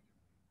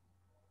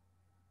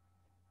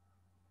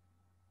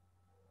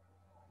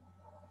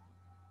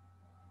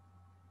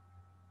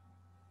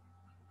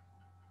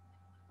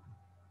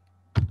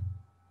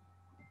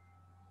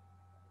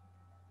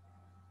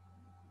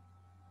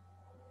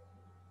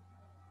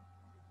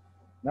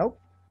 ¿No?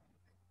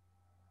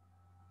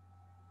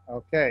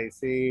 Ok,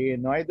 si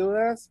no hay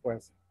dudas,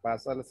 pues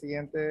paso a la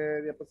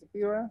siguiente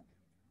diapositiva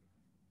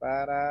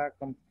para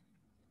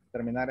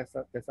terminar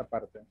esa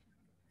parte.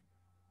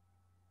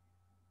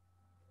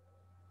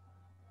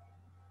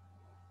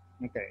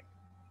 Ok.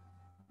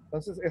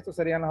 Entonces, estas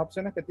serían las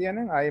opciones que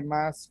tienen. Hay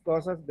más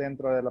cosas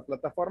dentro de la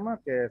plataforma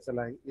que se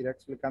las iré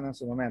explicando en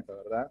su momento,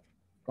 ¿verdad?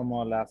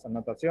 Como las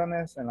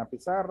anotaciones en la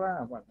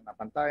pizarra, bueno, en la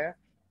pantalla,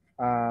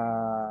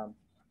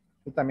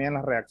 y también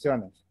las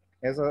reacciones.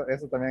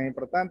 Eso también es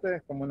importante,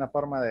 es como una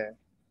forma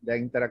de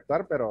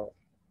interactuar, pero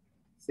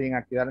sin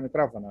activar el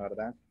micrófono,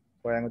 ¿verdad?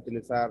 Pueden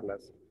utilizar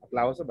los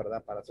aplausos,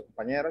 ¿verdad? Para sus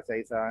compañeros, y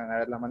ahí se van a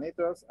ver las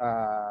manitos.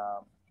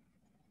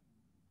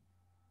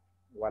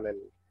 Igual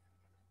el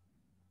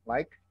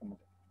like, como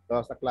que todo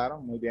está claro,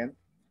 muy bien.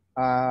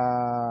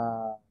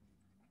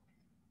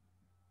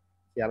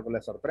 Si algo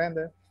les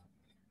sorprende,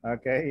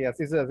 ok, y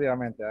así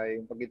sucesivamente, hay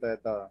un poquito de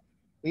todo.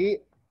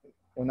 Y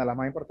una de las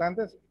más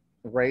importantes,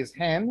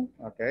 raise hand,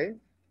 ok,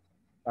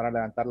 para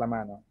levantar la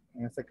mano.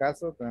 En este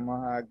caso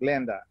tenemos a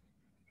Glenda.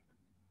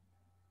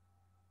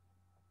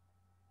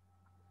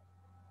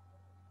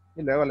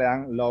 Y luego le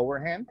dan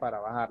lower hand para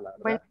bajarla,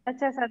 Buenas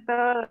 ¿verdad? noches a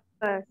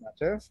todos.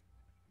 Noches.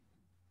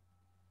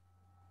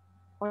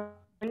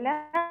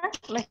 Hola,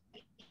 ¿me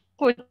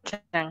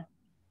escuchan?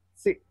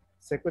 Sí,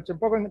 se escucha un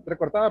poco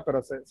entrecortada,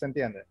 pero se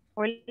entiende.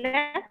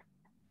 Hola.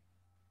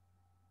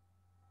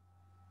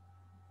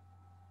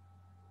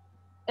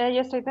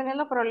 Yo estoy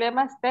teniendo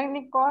problemas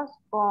técnicos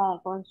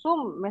con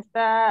Zoom. Me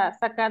está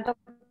sacando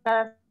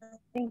cada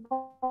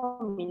 5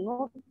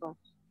 minutos.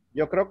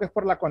 Yo creo que es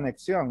por la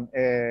conexión,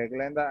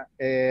 Glenda.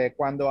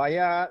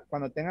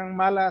 Cuando tengan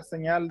mala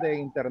señal de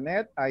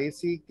internet, ahí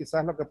sí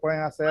quizás lo que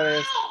pueden hacer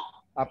es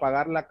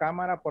apagar la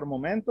cámara por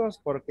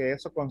momentos porque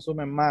eso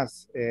consume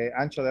más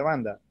ancho de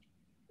banda.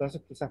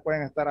 Entonces quizás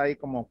pueden estar ahí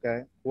como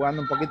que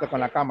jugando un poquito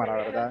con la cámara,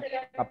 ¿verdad?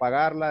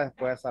 Apagarla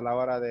después a la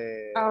hora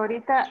de...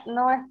 Ahorita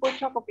no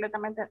escucho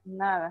completamente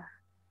nada.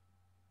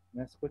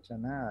 No escucha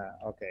nada,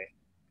 ok.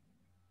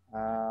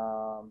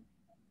 Um,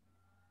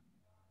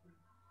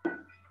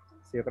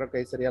 sí, yo creo que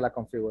ahí sería la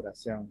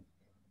configuración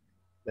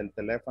del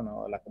teléfono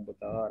o la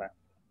computadora.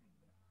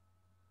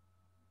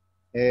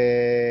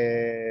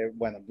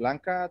 Bueno,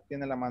 Blanca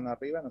tiene la mano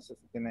arriba, no sé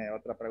si tiene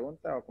otra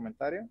pregunta o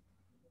comentario.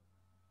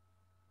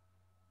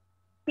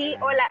 Sí,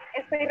 hola,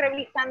 estoy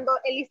revisando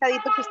el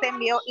listadito que usted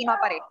envió y no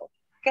aparezco.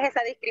 ¿Qué es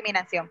esa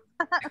discriminación?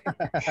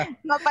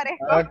 No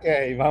aparezco. Ok,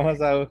 vamos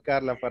a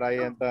buscarla por ahí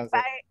entonces.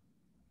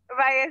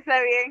 Vaya,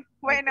 está bien.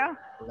 Bueno.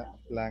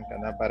 Blanca,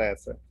 no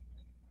aparece.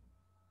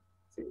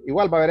 Sí,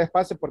 igual va a haber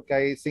espacio porque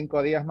hay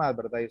 5 días más,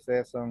 ¿verdad? Y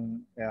ustedes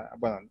son,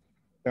 bueno,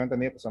 tengo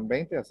entendido que son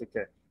 20, así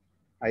que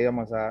ahí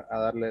vamos a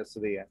darle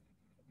su día.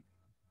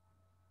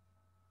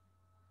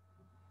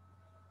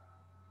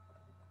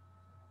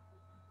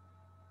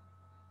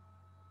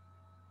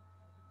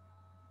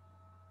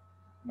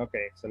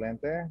 Okay,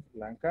 excelente,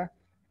 Blanca.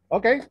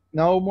 Okay,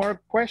 no more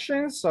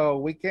questions, so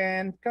we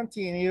can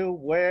continue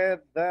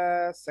with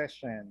the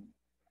session.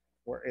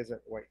 Where is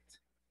it? Wait,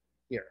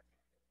 here.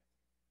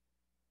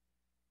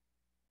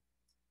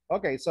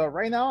 Okay, so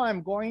right now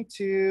I'm going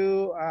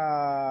to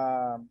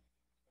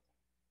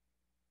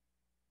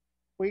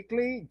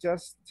quickly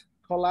just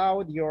call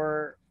out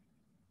your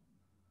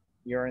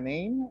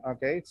name,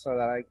 okay, so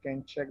that I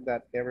can check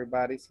that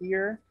everybody's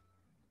here.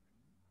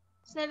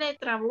 Se le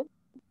trabó.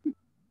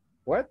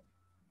 What?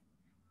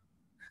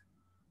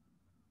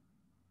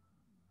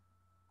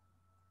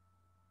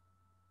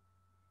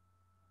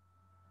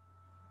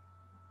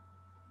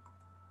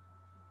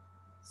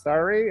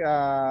 Sorry,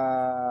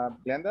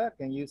 Glenda,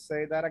 can you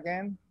say that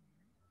again?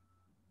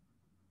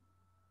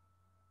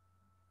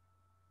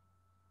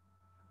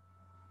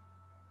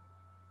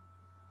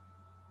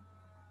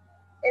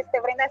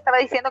 Brenda estaba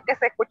diciendo que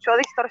se escuchó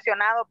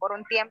distorsionado por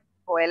un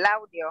tiempo el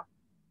audio.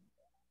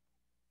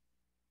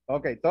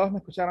 Ok, todos me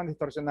escucharon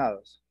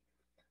distorsionados.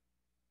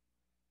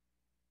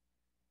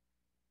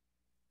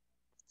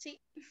 Sí.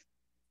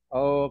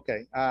 Ok,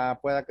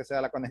 pueda que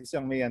sea la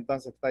conexión mía,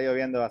 entonces está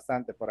lloviendo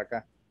bastante por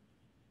acá.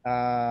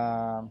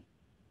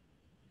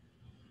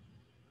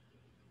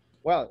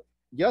 Well,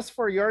 just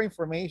for your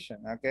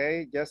information,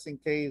 okay, just in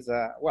case,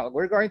 well,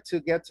 we're going to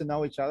get to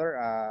know each other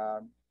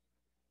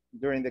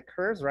during the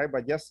course, right?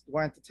 But just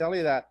wanted to tell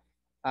you that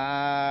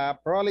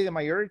probably the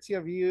majority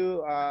of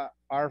you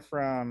are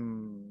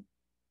from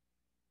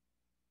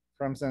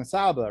San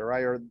Salvador,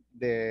 right? Or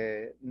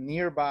the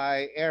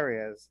nearby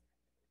areas.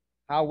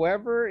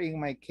 However, in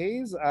my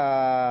case,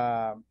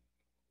 I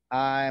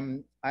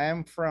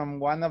am from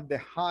one of the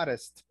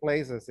hottest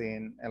places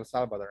in El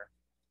Salvador.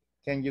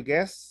 Can you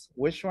guess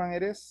which one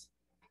it is?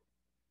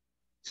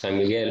 San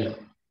Miguel.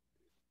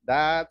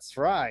 That's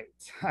right.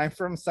 I'm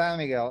from San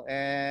Miguel,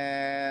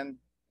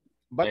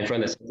 but I'm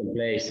from the second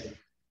place,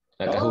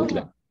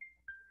 Acajutla.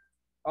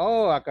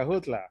 Oh,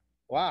 Acajutla.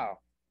 Wow.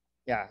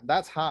 Yeah,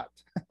 that's hot.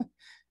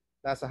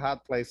 That's a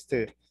hot place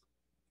too.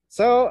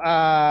 So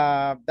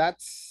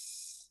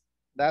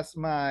that's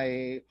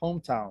my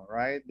hometown,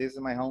 right? This is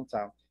my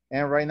hometown.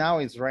 And right now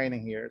it's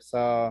raining here.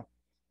 So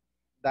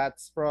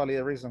that's probably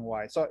the reason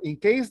why. So in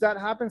case that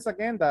happens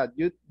again, that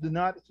you do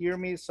not hear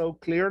me so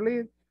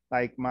clearly,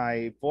 like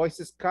my voice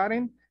is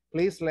cutting,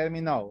 please let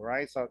me know,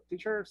 right? So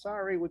teacher,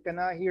 sorry, we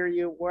cannot hear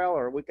you well,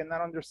 or we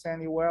cannot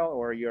understand you well,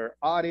 or your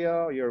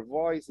audio, your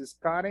voice is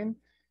cutting,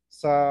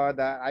 so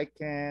that I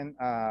can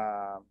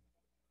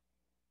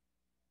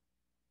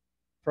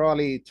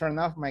probably turn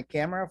off my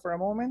camera for a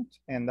moment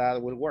and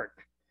that will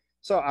work.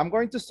 So I'm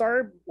going to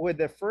start with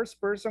the first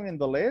person in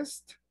the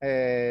list.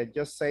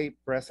 Just say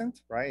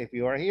present, right? If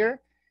you are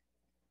here.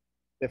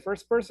 The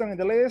first person in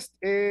the list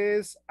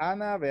is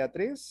Ana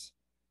Beatriz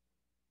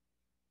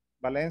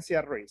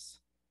Valencia Ruiz.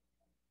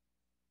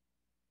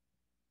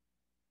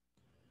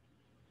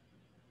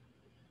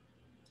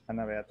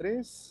 Ana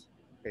Beatriz.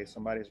 Okay,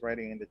 somebody's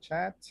writing in the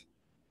chat.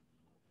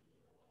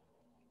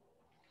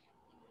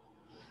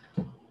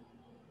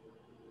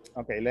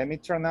 Okay, let me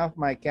turn off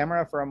my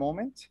camera for a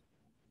moment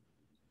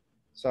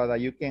so that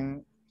you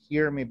can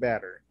hear me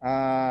better.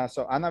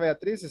 So Ana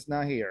Beatriz is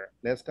not here.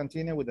 Let's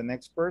continue with the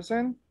next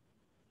person.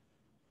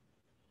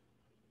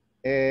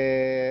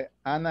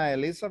 Ana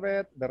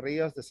Elizabeth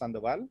Berríos de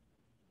Sandoval.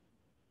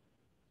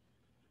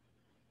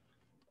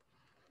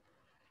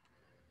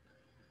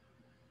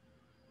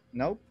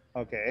 Nope.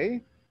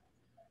 Okay.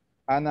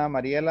 Ana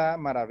Mariela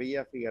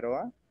Maravilla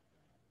Figueroa.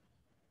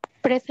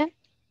 Present.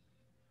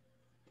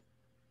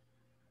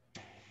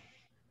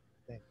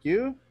 Thank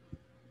you.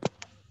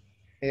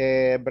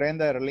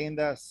 Brenda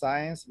Erlinda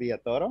Sáenz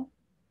Villatoro.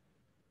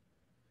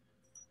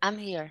 I'm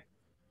here.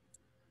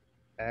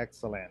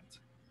 Excellent.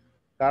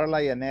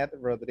 Carla Yanet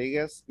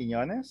Rodríguez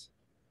Quiñones.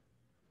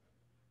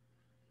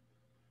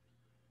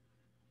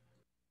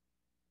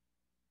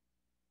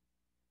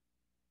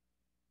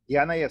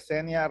 Diana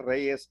Yesenia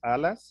Reyes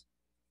Alas.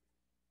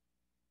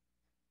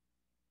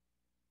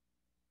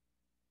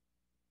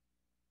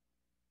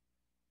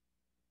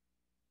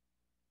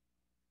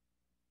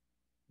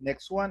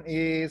 Next one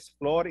is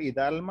Flor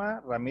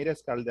Hidalma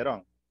Ramírez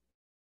Calderón.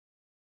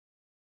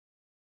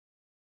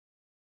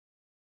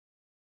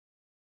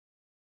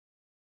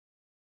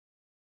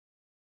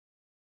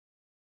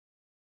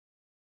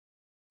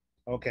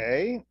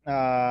 Okay.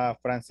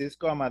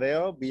 Francisco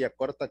Amadeo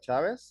Villacorta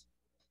Chávez.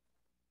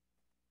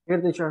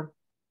 Here, teacher.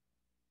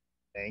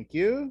 Thank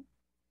you.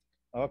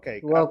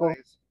 Okay. You're welcome.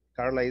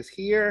 Carla is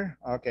here.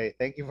 Okay.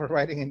 Thank you for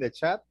writing in the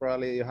chat.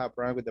 Probably you have a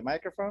problem with the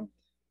microphone,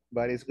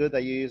 but it's good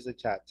that you use the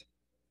chat.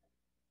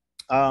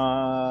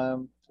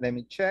 Let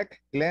me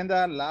check.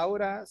 Glenda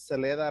Laura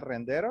Celeda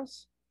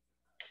Renderos.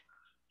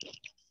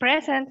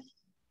 Present.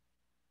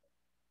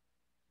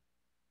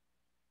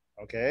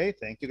 Okay.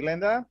 Thank you,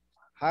 Glenda.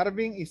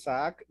 Harvin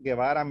Isaac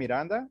Guevara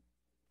Miranda.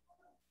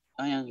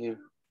 I am here.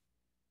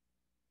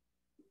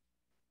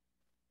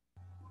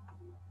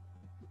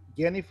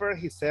 Jennifer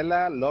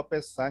Gisela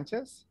Lopez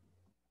Sanchez.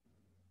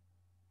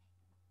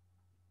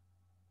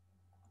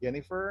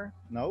 Jennifer,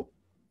 no.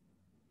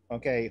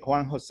 Okay,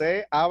 Juan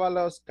Jose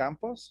Ábalos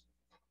Campos.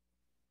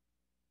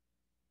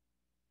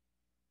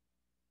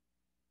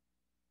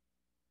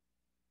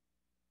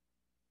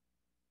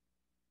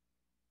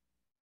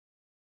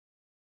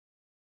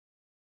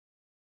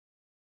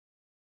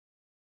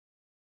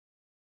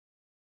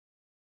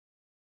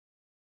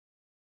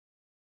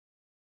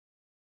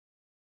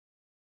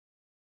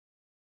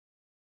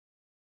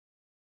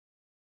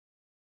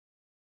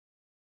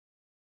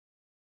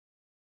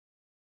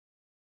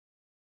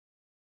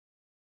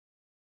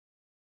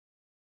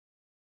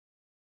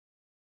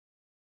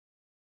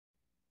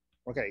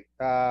 Okay,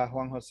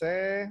 Juan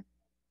Jose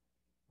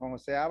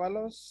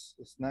Ábalos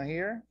is not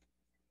here.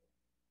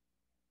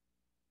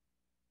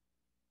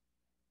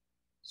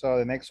 So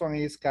the next one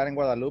is Karen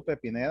Guadalupe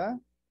Pineda.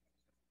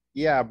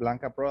 Yeah,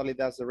 Blanca, probably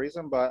that's the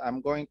reason, but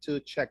I'm going to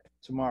check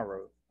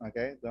tomorrow.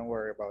 Okay, don't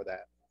worry about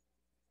that.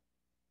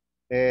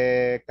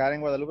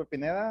 Karen Guadalupe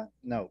Pineda,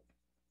 no.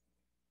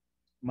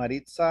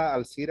 Maritza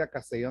Alcira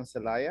Castellón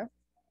Celaya.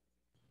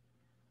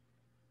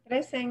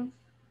 Present.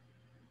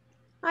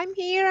 I'm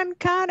here, I'm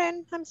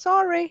Karen, I'm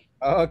sorry.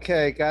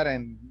 Okay,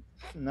 Karen,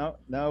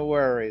 no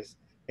worries.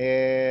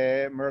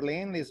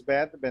 Merlin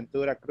Lisbeth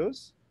Ventura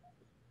Cruz.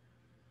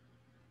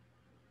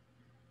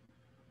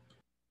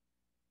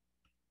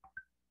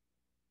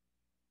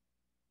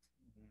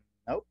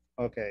 Nope.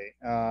 Okay.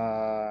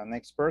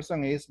 Next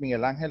person is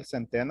Miguel Ángel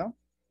Centeno.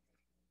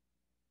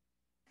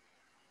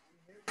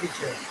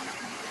 Teacher.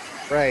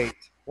 Great.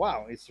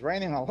 Wow, it's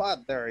raining a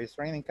lot there. It's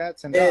raining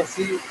cats and dogs.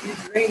 Yes,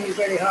 it's raining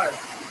very hard.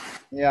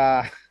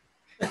 Yeah.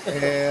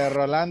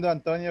 Rolando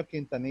Antonio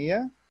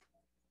Quintanilla.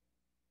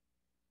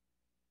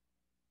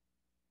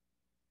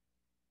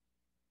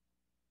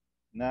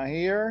 Not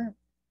here.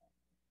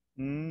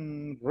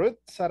 Ruth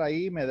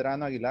Saraí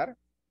Medrano Aguilar.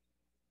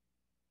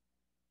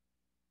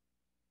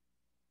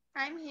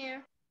 I'm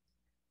here.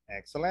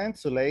 Excellent.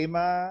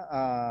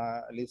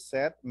 Zuleima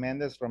Lisette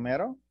Méndez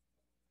Romero.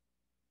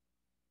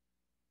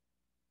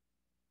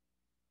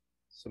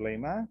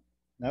 Zuleima?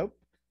 Nope.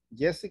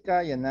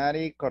 Jessica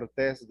Yanari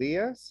Cortez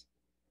Diaz.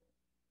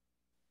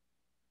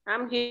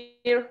 I'm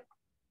here.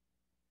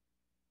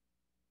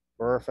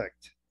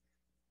 Perfect.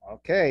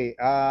 Okay.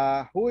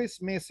 Who is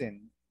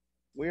missing?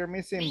 We are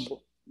missing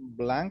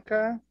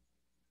Blanca.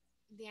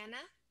 Diana.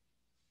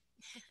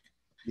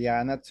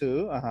 Diana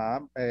too.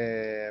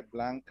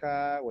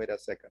 Blanca, wait a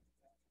second.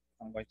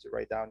 I'm going to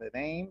write down the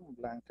name.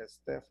 Blanca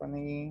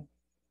Stephanie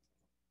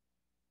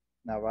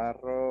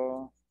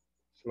Navarro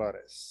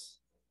Flores.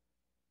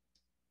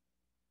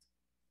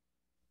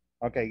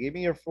 Okay, give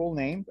me your full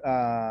name,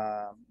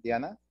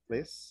 Diana,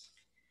 please.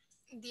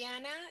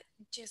 Diana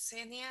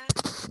Yesenia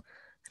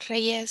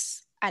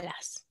Reyes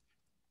Alas.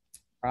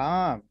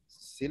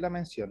 Sí la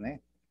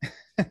mencioné.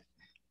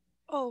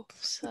 Oh,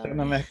 sorry.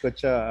 No me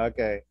escuchó.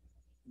 Okay,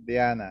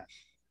 Diana.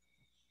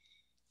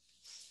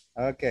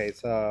 Okay,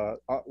 so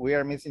we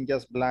are missing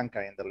just Blanca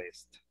in the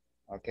list.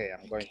 Okay,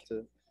 I'm going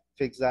to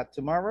fix that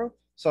tomorrow.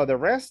 So the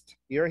rest,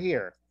 you're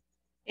here.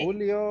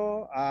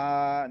 Julio,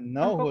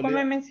 no, Tampoco Julio.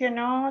 me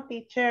mencionó,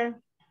 teacher.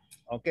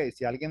 Ok,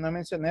 si alguien no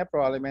mencioné,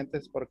 probablemente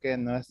es porque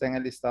no está en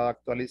el listado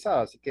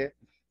actualizado. Así que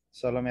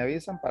solo me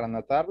avisan para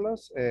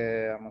anotarlos.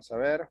 Vamos a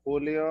ver,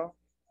 Julio.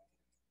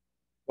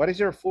 What is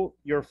your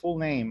full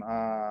name?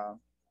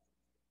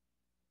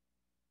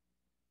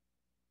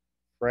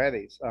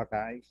 Freddy's.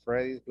 Okay,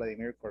 Freddy's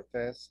Vladimir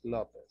Cortés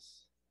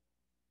López.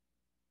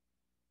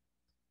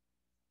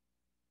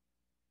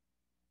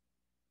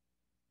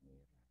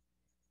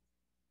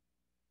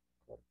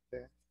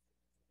 Cortés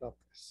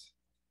López.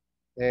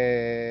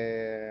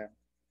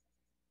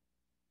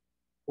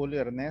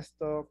 Julio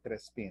Ernesto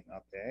Crespín,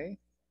 ok.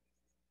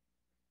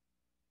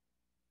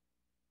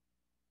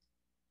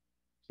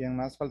 ¿Quién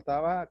más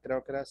faltaba?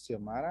 Creo que era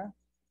Xiomara.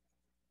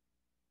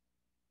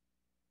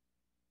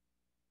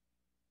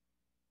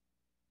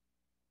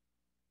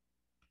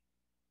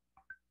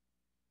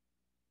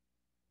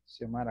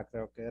 Xiomara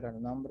creo que era el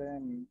nombre.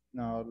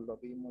 No lo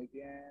vi muy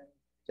bien.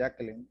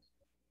 Jacqueline.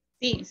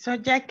 Sí,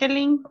 soy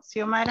Jacqueline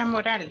Xiomara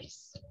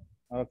Morales.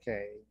 Ok,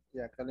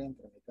 Jacqueline,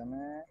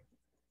 permítame.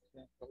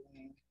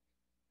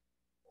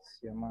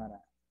 Xiomara.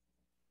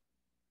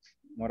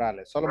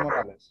 Morales, solo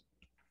Morales.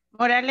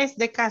 Morales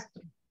de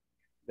Castro.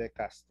 De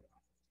Castro.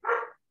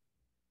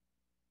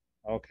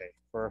 Okay,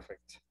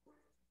 perfect.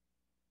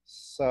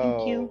 So,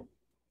 thank you.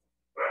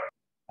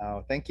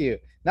 Oh, thank you.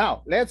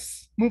 Now,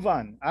 let's move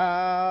on.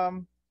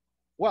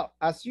 Well,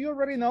 as you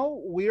already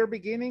know, we are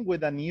beginning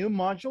with a new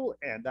module,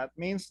 and that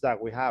means that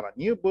we have a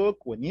new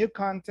book with new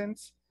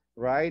contents,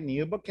 right?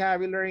 New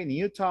vocabulary,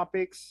 new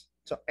topics.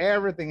 So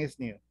everything is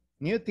new.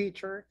 New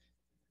teacher,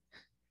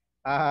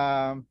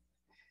 and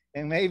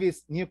maybe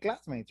it's new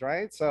classmates,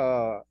 right?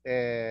 So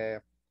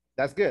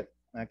that's good,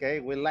 okay?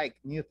 We like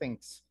new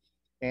things.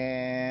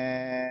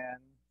 And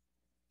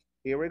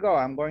here we go.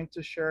 I'm going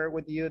to share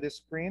with you the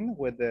screen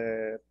with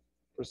the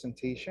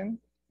presentation.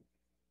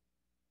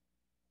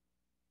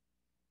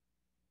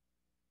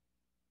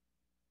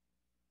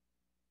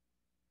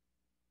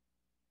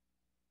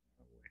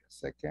 Wait a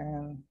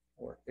second.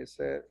 Where is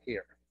it?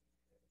 Here.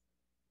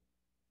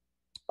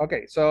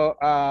 Okay, so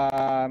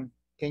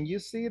can you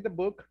see the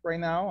book right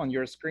now on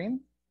your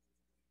screen?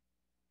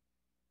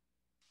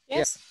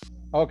 Yes.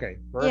 Okay,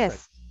 perfect.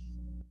 Yes.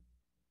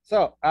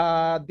 So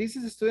this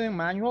is a student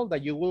manual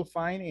that you will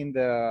find in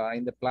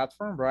the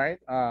platform, right?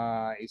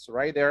 It's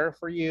right there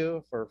for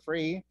you for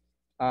free.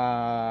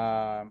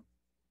 So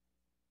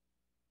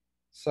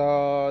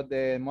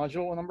the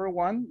module number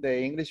 1,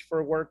 the English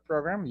for Work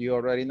program, you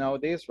already know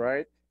this,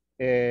 right?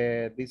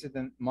 This is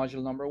the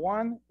module number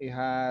 1. It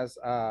has,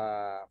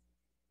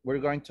 we're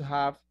going to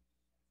have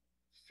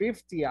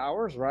 50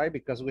 hours, right?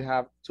 Because we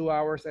have 2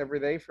 hours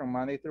every day from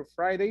Monday through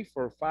Friday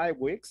for 5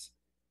 weeks.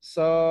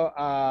 So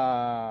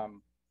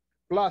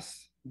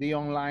plus the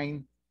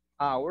online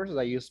hours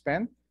that you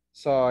spend.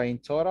 So in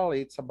total,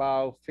 it's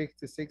about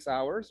 56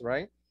 hours,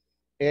 right?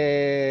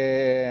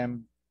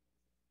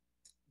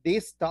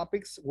 These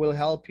topics will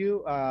help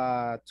you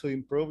to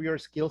improve your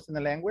skills in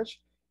the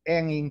language.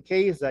 And in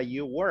case that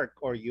you work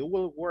or you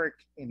will work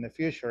in the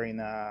future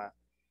in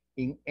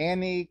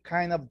any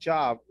kind of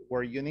job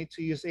where you need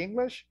to use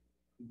English,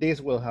 this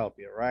will help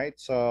you, right?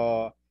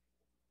 So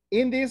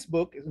in this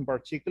book, in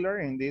particular,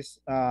 in this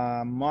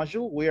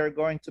module, we are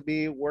going to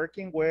be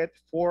working with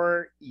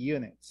 4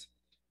 units.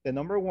 The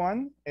number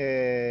 1,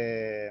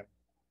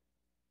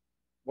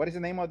 what is the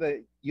name of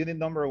the unit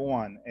number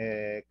 1,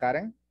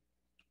 Karen?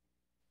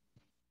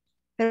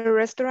 The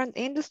restaurant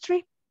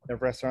industry. The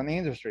restaurant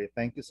industry.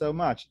 Thank you so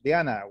much.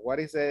 Diana, what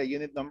is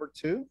unit number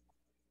 2?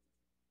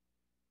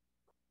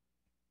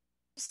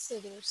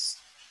 Procedures.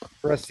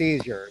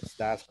 Procedures,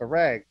 that's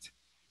correct.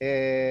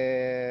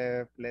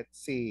 Let's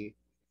see.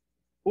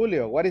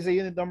 Julio, what is the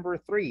unit number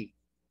 3?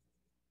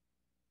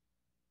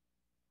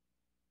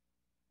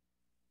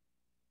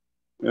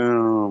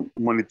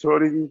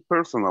 Monitoring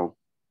personnel.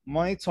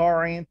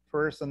 Monitoring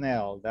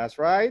personnel, that's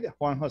right.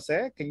 Juan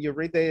Jose, can you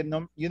read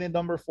the unit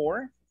number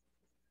 4?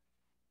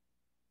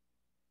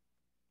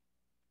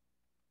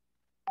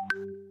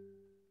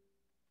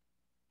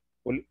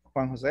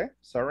 Juan Jose,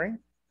 sorry,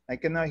 I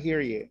cannot hear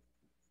you.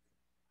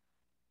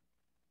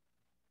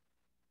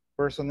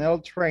 Personnel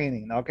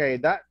training. Okay,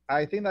 that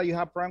I think that you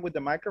have problem with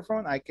the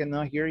microphone. I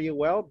cannot hear you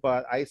well,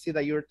 but I see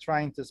that you're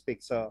trying to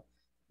speak. So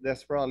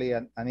that's probably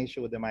an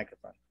issue with the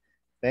microphone.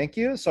 Thank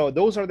you. So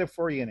those are the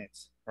 4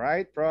 units,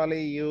 right?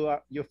 Probably you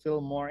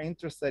feel more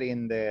interested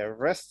in the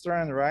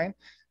restaurant, right?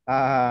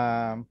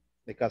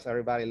 Because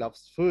everybody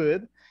loves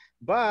food,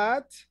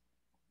 but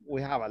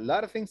we have a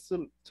lot of things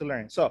to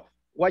learn. So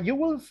what you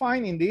will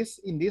find in this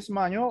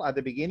manual at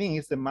the beginning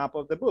is the map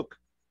of the book.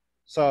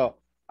 So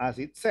as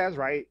it says,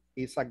 right,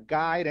 it's a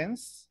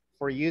guidance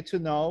for you to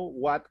know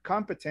what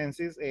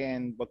competencies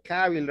and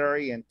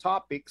vocabulary and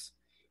topics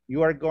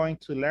you are going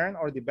to learn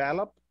or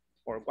develop,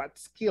 or what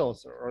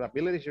skills or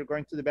abilities you're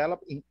going to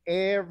develop in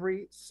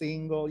every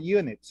single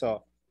unit.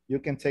 So you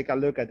can take a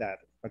look at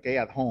that, okay,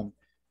 at home.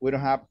 We don't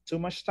have too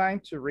much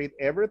time to read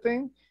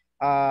everything,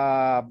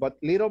 but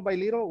little by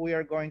little, we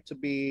are going to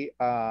be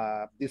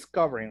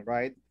discovering,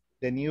 right,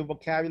 the new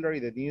vocabulary,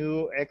 the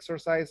new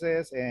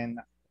exercises and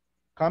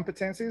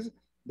competencies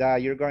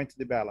that you're going to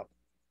develop.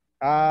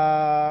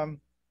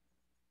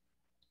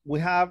 We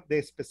have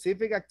the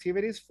specific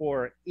activities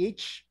for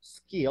each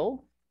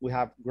skill. We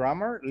have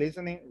grammar,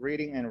 listening,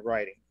 reading, and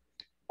writing.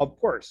 Of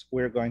course,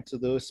 we're going to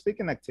do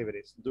speaking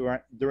activities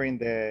during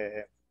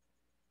the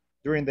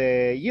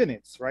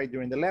units, right,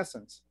 during the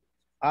lessons.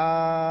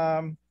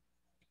 But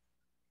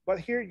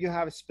here you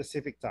have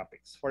specific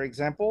topics. For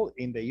example,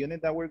 in the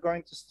unit that we're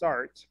going to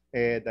start,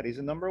 that is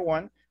the number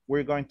 1,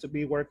 we're going to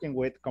be working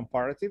with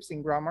comparatives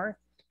in grammar,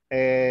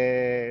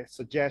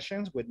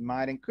 suggestions with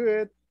might and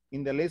could.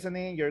 In the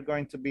listening, you're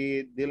going to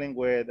be dealing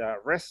with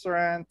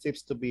restaurant,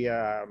 tips to be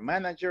a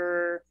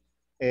manager,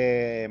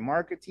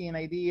 marketing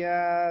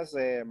ideas,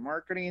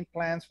 marketing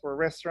plans for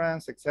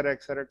restaurants, etc.,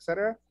 etc.,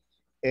 etc.,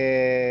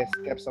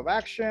 steps of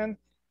action,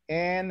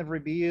 and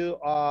review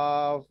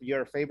of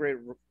your favorite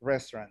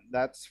restaurant.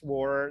 That's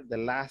for the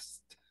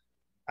last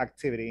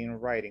activity in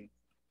writing.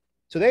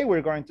 Today,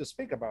 we're going to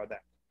speak about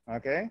that,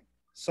 okay?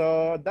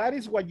 So that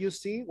is what you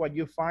see, what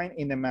you find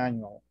in the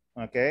manual.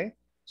 Okay,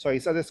 so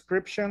it's a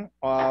description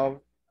of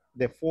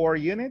the 4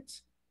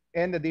 units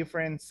and the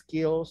different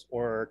skills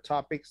or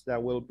topics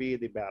that will be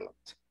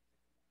developed.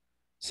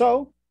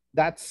 So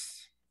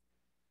that's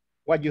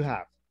what you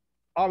have.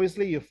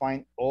 Obviously, you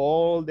find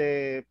all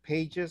the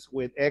pages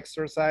with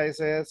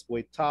exercises,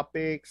 with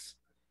topics,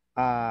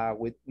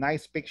 with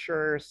nice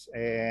pictures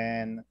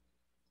and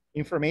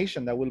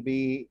information that will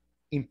be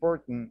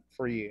important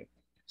for you.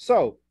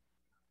 So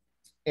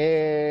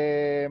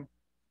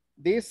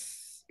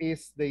this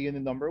is the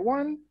unit number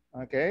 1.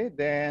 Okay,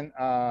 then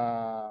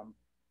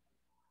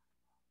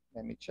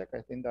let me check.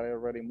 I think that I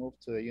already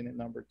moved to the unit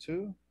number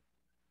 2.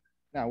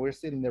 Now we're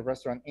still in the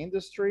restaurant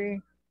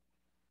industry.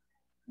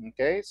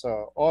 Okay,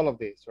 so all of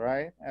these,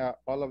 right?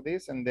 All of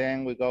this, and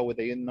then we go with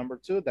the unit number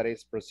 2, that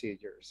is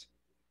procedures.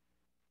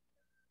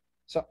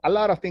 So a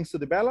lot of things to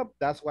develop.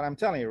 That's what I'm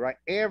telling you, right?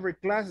 Every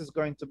class is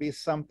going to be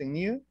something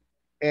new.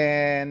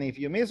 And if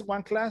you miss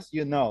one class,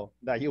 you know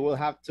that you will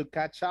have to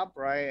catch up,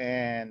 right?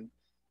 And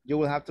you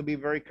will have to be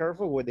very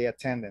careful with the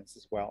attendance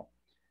as well.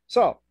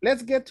 So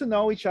let's get to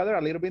know each other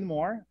a little bit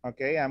more.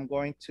 Okay, I'm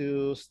going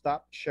to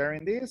stop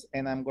sharing this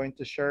and I'm going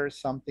to share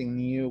something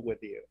new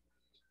with you.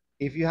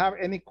 If you have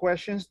any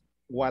questions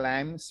while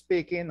I'm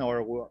speaking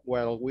or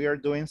while we are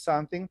doing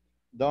something,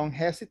 don't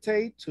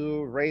hesitate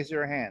to raise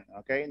your hand,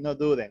 okay? No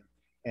duden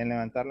en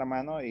levantar la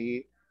mano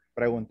y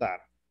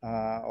preguntar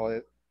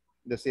o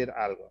decir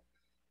algo.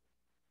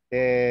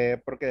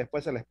 Porque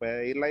después se les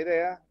puede ir la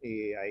idea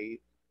y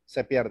ahí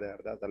se pierde,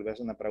 ¿verdad? Tal vez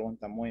una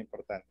pregunta muy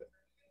importante.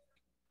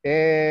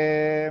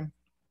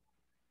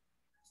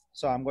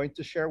 So I'm going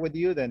to share with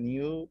you the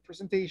new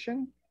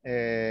presentation.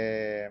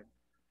 Wait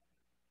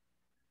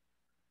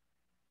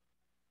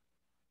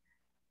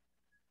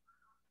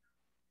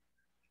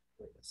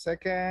a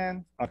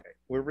second. Okay,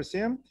 we'll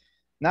resume.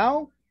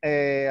 Now,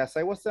 as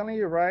I was telling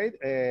you, right,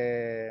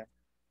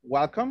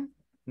 welcome.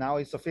 Now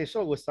it's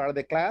official. We started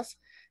the class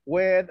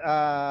with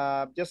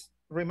just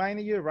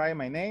reminding you, right,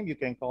 my name. You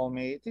can call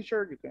me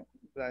teacher. You can.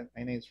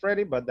 My name is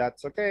Freddy, but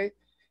that's okay.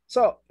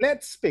 So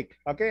let's speak.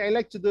 Okay, I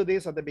like to do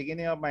this at the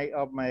beginning of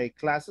my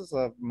classes,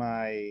 of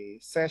my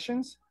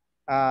sessions,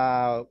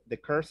 the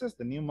courses,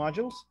 the new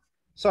modules,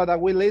 so that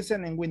we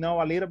listen and we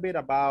know a little bit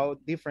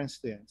about different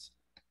students.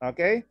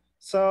 Okay.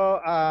 So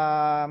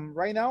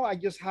right now I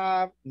just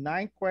have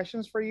 9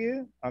 questions for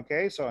you.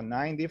 Okay, so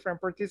 9 different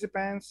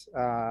participants.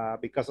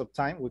 Because of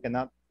time, we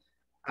cannot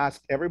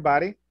ask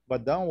everybody,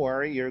 but don't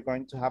worry, you're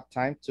going to have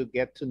time to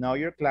get to know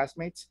your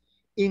classmates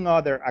in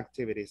other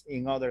activities,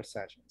 in other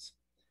sessions.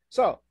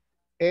 So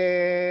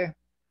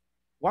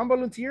one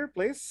volunteer,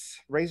 please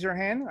raise your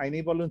hand. I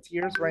need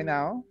volunteers right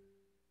now.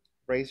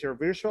 Raise your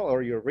virtual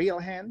or your real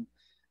hand.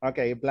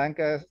 Okay,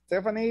 Blanca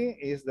Stephanie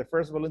is the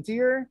first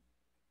volunteer.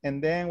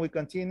 And then we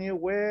continue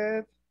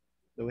with,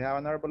 do we have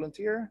another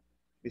volunteer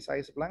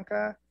besides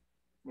Blanca?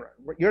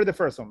 You're the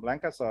first one,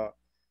 Blanca. So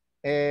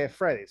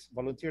Freddy's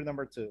volunteer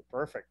number 2.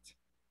 Perfect.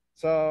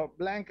 So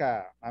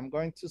Blanca, I'm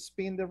going to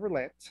spin the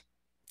roulette.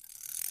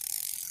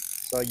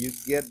 So you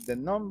get the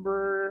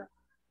number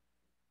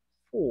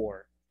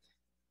 4.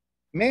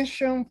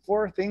 Mention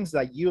 4 things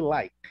that you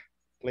like,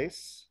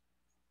 please.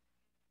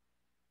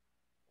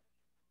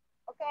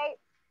 Okay.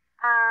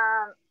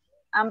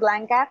 I'm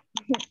Blanca.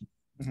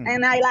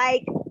 And I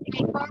like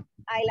K-pop,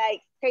 I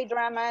like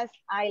K-dramas,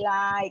 I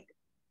like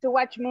to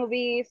watch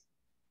movies,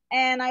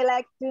 and I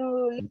like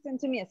to listen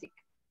to music.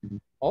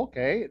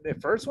 Okay, the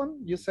first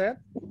one you said?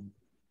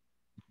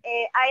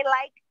 I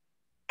like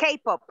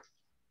K-pop.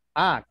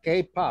 Ah,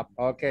 K-pop.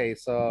 Okay,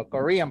 so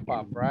Korean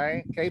pop,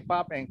 right?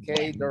 K-pop and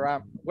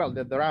K-drama, well,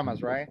 the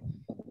dramas, right?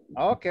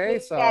 Okay,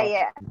 so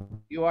yeah.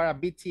 You are a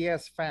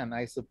BTS fan,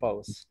 I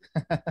suppose.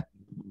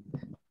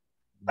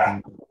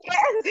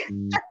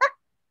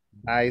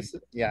 Yes.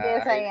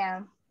 Yes, I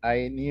am.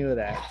 I knew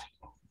that.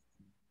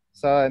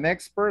 So the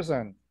next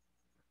person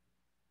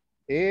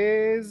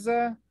is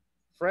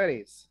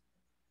Freddy's.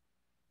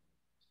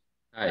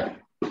 Hi.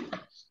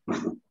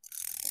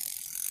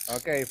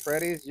 Okay,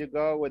 Freddy's, you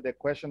go with the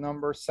question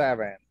number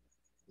 7.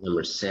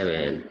 Number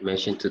 7,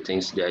 mention 2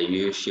 things that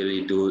you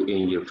usually do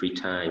in your free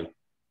time.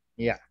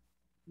 Yeah.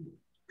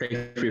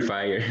 Play Free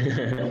Fire.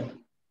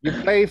 You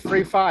play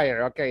Free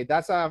Fire. Okay,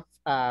 that's a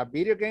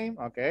video game.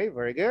 Okay,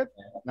 very good.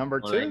 Number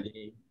 2.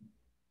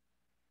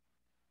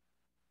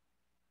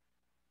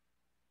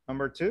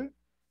 Number 2.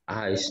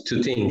 It's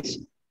 2 things.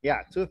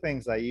 Yeah, 2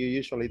 things that you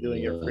usually do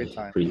in your free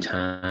time. Free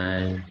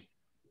time.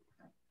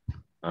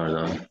 I don't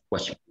know.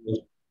 Watch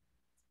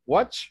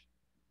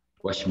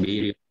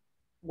video.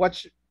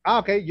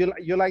 Okay,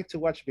 you like to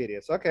watch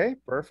videos. Okay,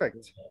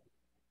 perfect.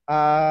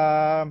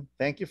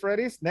 Thank you,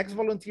 Freddy's. Next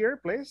volunteer,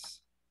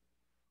 please.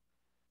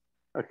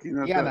 Aquí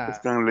no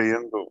están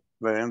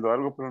leyendo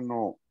algo, pero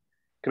no,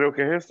 creo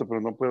que es esto,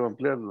 pero no puedo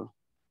ampliarlo.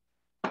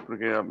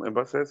 Porque en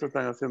base a eso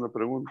están haciendo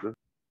preguntas.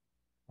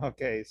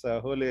 Okay,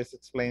 so Julio is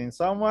explaining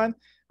someone.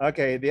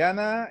 Okay,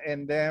 Diana,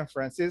 and then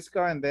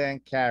Francisco, and then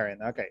Karen.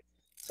 Okay,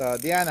 so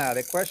Diana,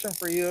 the question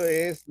for you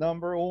is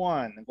number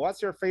 1.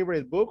 What's your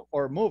favorite book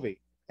or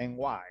movie and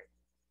why?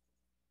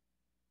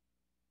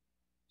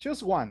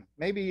 Choose one.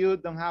 Maybe you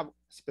don't have a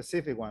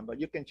specific one, but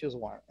you can choose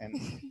one and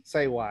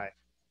say why.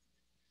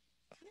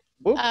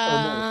 Book or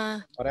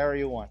movie, whatever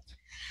you want.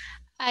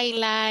 I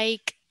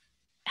like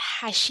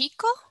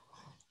Hashiko,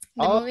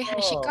 the movie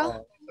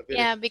Hashiko.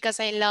 Yeah, because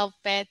I love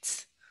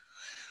pets.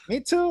 Me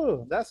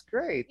too. That's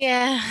great.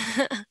 Yeah.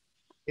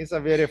 It's a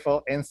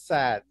beautiful and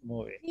sad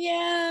movie.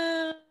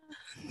 Yeah.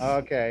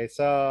 Okay,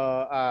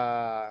 so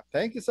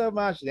thank you so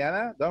much,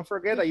 Diana. Don't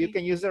forget that you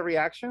can use the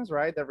reactions,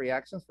 right? The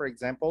reactions, for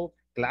example,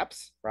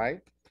 claps, right?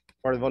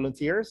 For the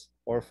volunteers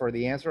or for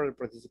the answer or the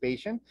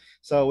participation.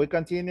 So we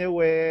continue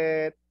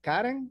with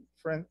Karen,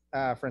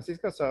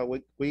 Francisco. So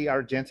we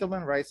are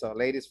gentlemen, right? So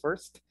ladies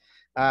first.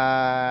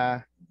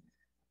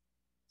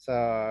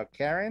 So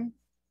Karen,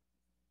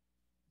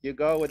 you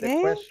go with the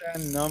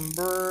question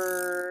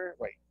number,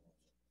 wait.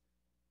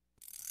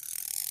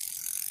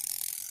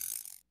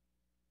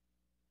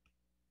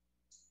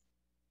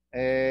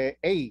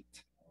 Eight.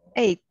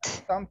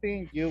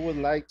 Something you would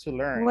like to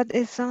learn. What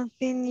is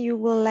something you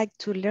would like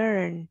to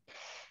learn?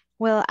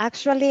 Well,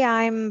 actually,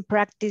 I'm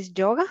practice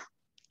yoga.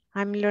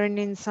 I'm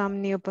learning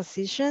some new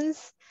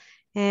positions,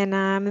 and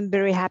I'm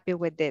very happy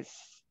with this.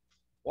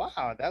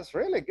 Wow, that's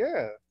really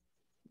good.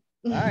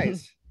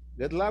 Nice.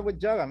 Good luck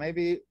with yoga.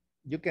 Maybe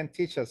you can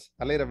teach us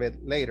a little bit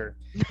later.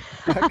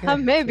 Okay.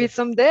 Maybe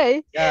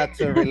someday. Yeah,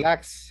 to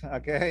relax.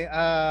 Okay.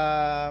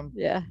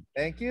 Yeah.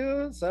 Thank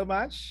you so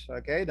much.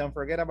 Okay, don't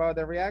forget about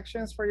the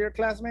reactions for your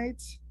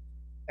classmates.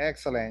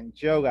 Excellent.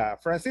 Yoga.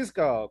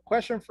 Francisco,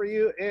 question for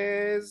you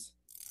is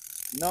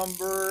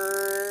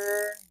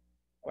number,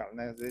 well,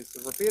 this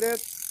is repeated.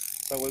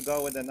 So we'll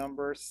go with the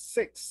number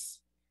 6.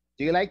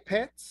 Do you like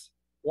pets?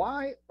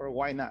 Why or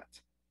why not?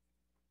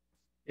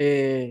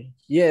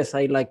 Yes,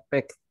 I like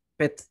pet.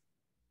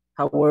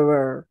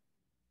 However,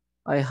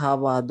 I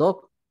have a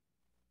dog.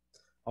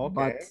 Okay.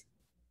 But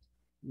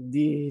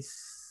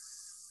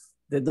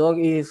the dog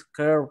is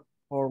care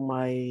for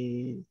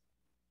my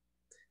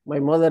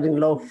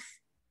mother-in-law.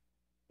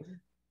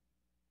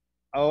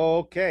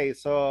 Okay,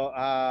 so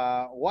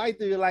why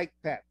do you like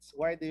pets?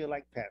 Why do you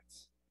like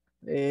pets?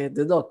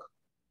 The dog.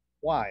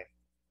 Why?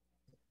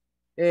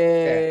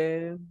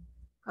 I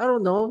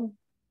don't know.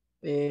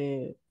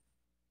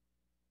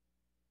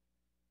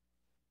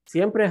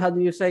 Siempre, how do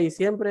you say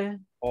siempre?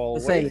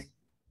 Always.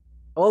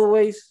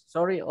 Always,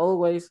 sorry,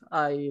 always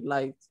I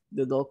like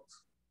the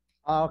dogs.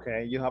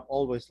 Okay, you have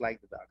always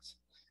liked the dogs.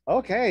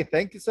 Okay,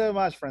 thank you so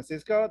much,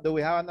 Francisco. Do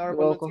we have another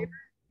volunteer?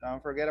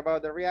 Don't forget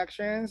about the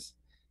reactions.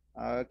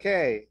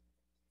 Okay.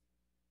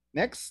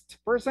 Next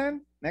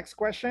person, next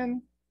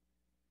question.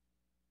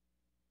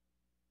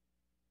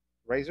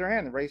 Raise your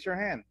hand,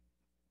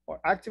 or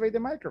activate the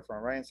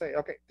microphone, right? And say,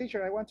 okay,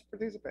 teacher, I want to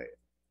participate.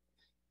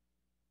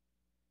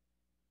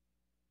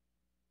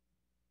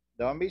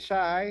 Don't be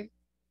shy.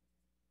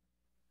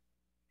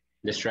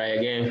 Let's try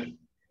again.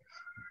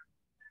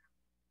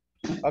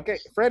 Okay,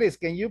 Fredis,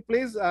 can you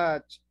please,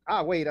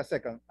 wait a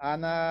second.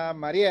 Ana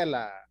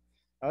Mariela.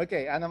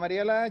 Okay, Ana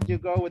Mariela, you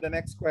go with the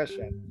next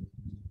question.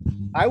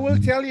 I will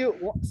tell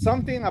you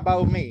something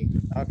about me,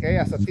 okay,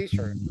 as a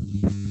teacher.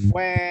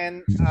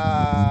 When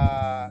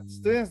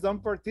students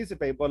don't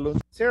participate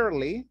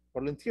voluntarily,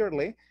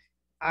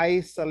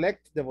 I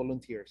select the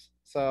volunteers.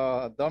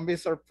 So don't be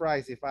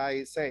surprised if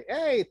I say,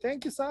 hey,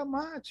 thank you so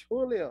much,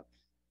 Julio.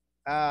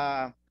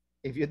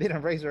 If you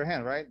didn't raise your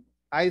hand, right?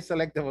 I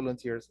select the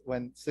volunteers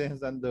when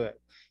students don't do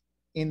it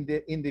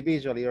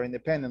individually or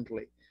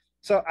independently.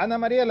 So Ana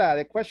Mariela,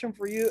 the question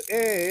for you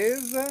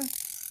is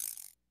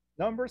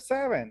number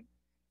 7.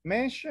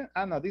 Mention,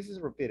 no, this is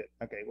repeated.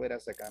 Okay, wait a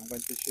second. I'm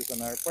going to choose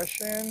another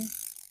question.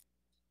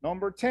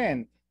 Number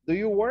 10, do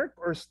you work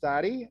or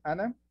study,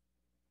 Ana?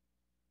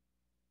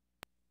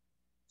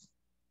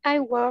 I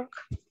work.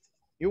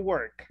 You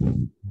work?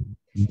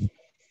 Yes.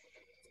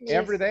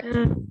 Every day?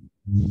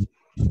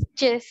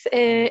 Yes,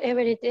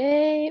 every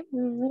day,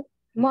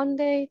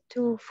 Monday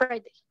to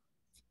Friday.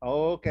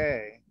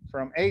 Okay,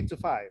 from 8 to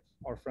 5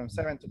 or from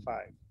 7 to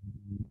 5?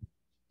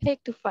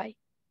 8 to 5.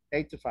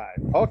 8 to 5.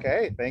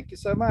 Okay, thank you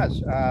so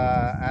much.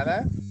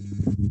 Anna?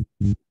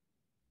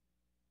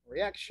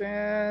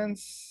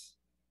 Reactions.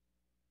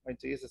 I'm going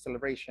to use the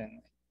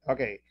celebration.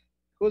 Okay,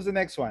 who's the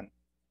next one?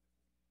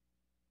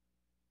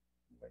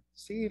 Let's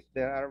see if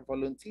there are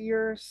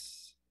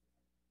volunteers.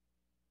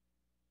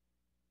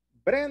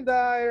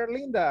 Brenda or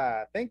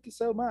Linda, thank you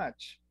so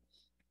much.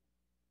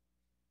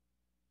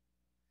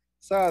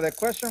 So the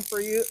question for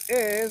you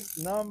is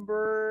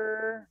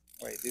number,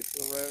 wait, this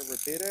is already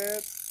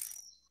repeated.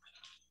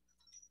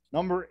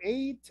 Number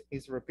 8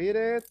 is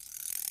repeated.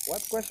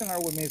 What question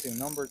are we missing?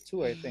 Number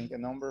 2, I think,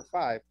 and number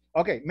 5.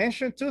 Okay,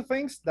 mention 2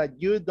 things that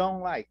you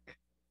don't like.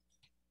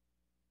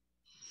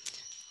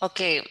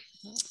 Okay,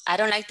 I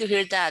don't like to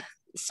hear that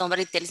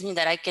somebody tells me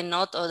that I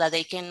cannot or that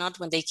they cannot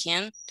when they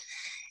can.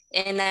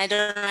 And I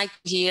don't like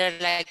to hear,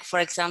 like, for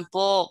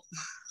example,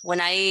 when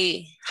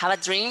I have a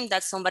dream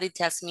that somebody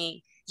tells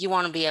me you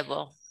won't be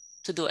able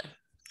to do it.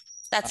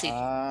 That's it.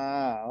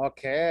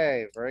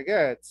 Okay, very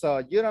good.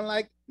 So you don't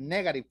like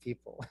negative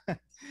people.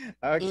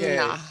 Okay.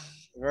 No.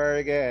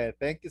 Very good.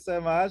 Thank you so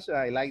much.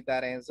 I like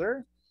that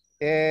answer.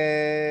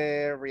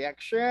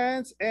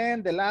 Reactions.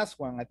 And the last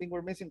one, I think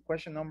we're missing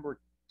question number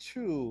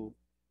 2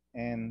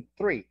 and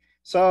 3.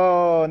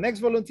 So next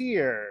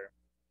volunteer.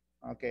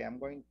 Okay, I'm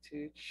going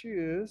to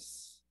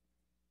choose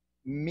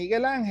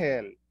Miguel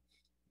Angel.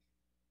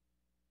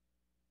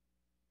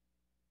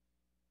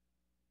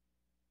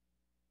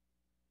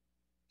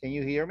 Can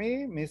you hear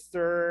me,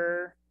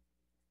 Mr.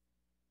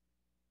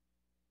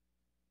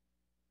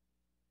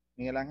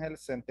 Miguel Angel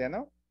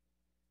Centeno?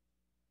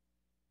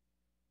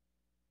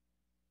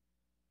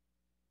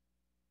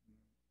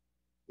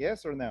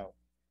 Yes or no?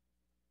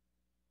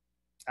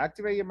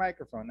 Activate your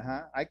microphone.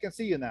 I can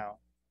see you now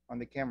on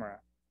the camera,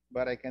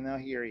 but I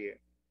cannot hear you.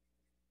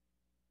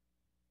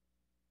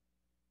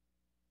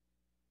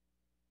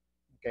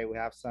 Okay, we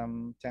have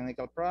some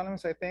technical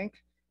problems, I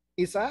think.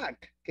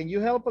 Isaac, can you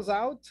help us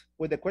out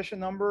with the question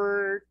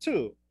number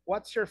 2?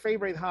 What's your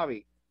favorite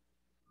hobby?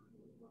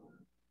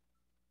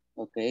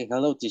 Okay,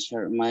 hello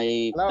teacher.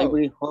 My Hello.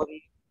 favorite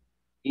hobby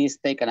is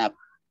take a nap.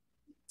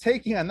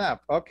 Taking a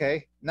nap,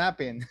 okay,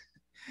 napping.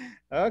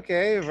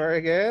 Okay,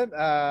 very good.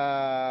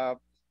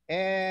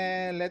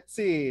 And let's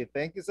see,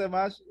 thank you so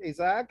much,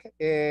 Isaac.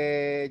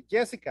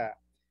 Jessica,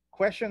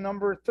 question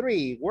number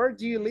 3, where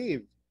do you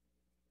live?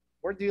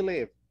 Where do you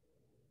live?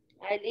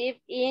 I live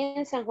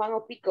in San Juan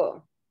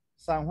Opico.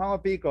 San Juan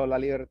Opico, La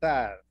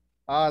Libertad.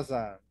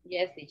 Awesome.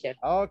 Yes, teacher.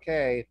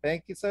 Okay,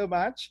 thank you so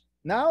much.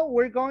 Now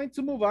we're going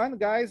to move on,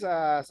 guys.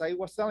 As I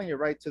was telling you,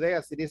 right, today,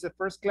 as it is the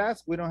first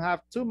class, we don't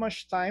have too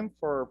much time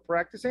for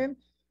practicing,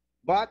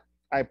 but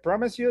I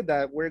promise you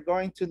that we're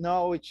going to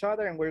know each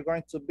other and we're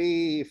going to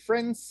be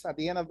friends at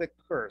the end of the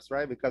course,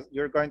 right? Because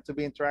you're going to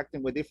be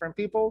interacting with different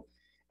people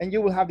and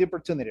you will have the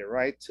opportunity,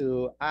 right,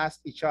 to ask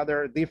each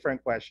other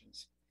different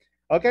questions.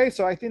 Okay,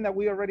 so I think that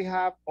we already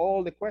have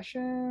all the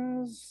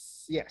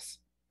questions. Yes.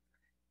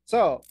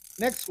 So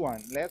next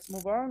one, let's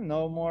move on.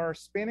 No more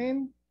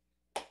spinning.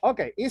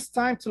 Okay, it's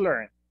time to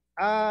learn.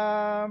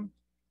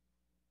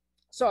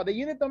 So the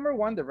unit number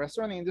 1, the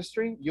restaurant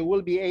industry, you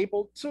will be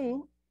able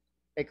to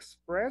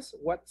express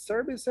what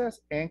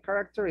services and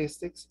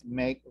characteristics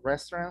make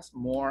restaurants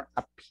more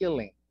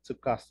appealing to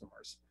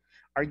customers.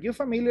 Are you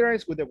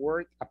familiarized with the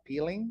word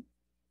appealing?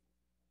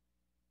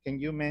 Can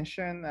you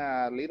mention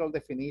a little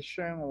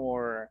definition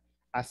or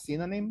a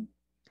synonym?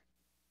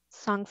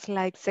 Sounds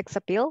like sex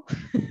appeal.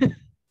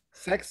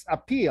 Sex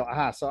appeal.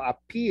 So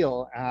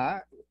appeal.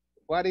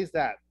 What is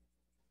that?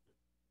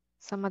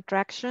 Some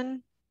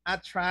attraction.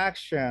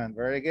 Attraction.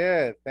 Very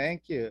good.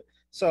 Thank you.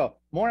 So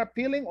more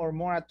appealing or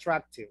more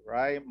attractive,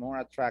 right? More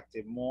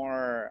attractive,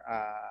 more,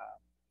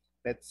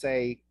 let's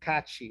say,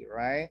 catchy,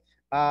 right?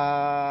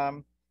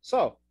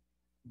 So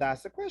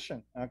that's the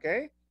question,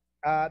 okay?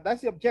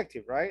 That's the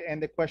objective, right?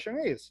 And the question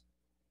is,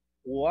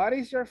 what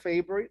is your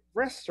favorite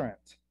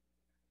restaurant?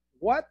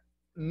 What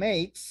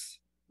makes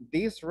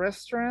this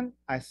restaurant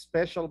a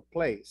special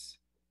place?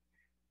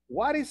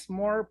 What is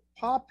more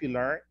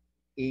popular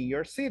in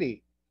your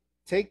city?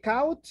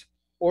 Takeout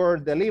or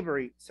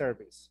delivery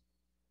service?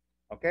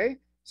 Okay,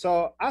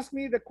 so ask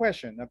me the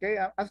question, okay?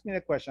 Ask me the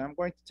question. I'm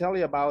going to tell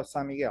you about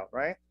San Miguel,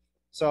 right?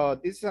 So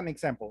this is an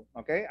example,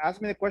 okay? Ask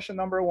me the question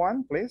number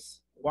 1, please.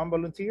 One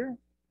volunteer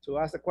to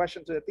ask the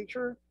question to the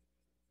teacher.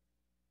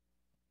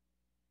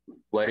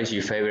 What is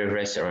your favorite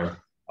restaurant?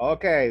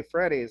 Okay,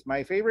 Freddy's.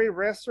 My favorite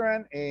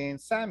restaurant in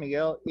San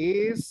Miguel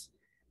is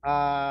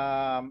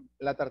La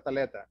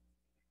Tartaleta.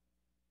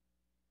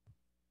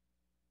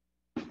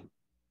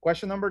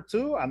 Question number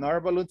 2, another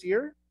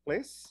volunteer,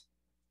 please.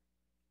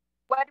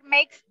 What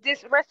makes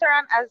this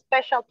restaurant a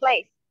special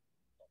place?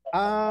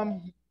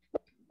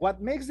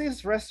 What makes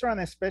this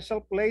restaurant a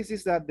special place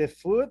is that the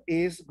food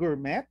is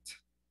gourmet.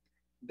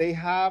 They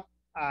have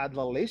a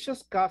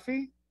delicious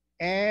coffee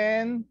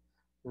and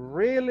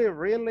really,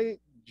 really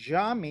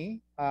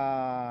yummy,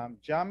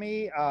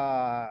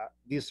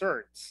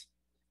 desserts.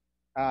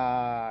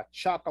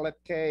 Chocolate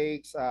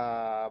cakes,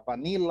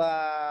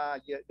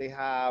 vanilla. They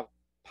have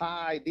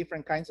pie,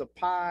 different kinds of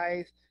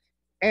pies,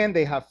 and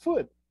they have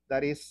food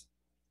that is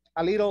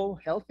a little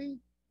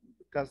healthy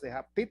because they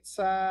have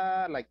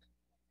pizza, like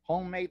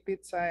homemade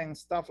pizza and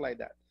stuff like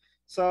that.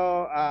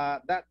 So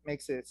that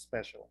makes it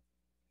special.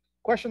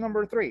 Question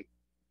number 3.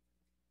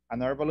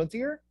 Another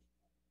volunteer?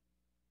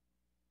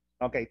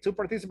 Okay, 2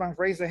 participants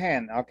raise the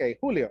hand. Okay,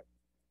 Julio.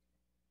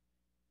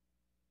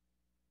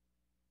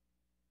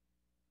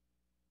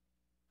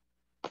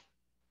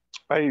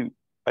 I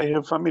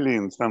have family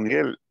in San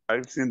Miguel.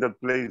 I've seen that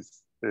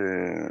place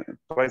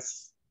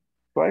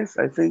twice,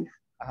 I think.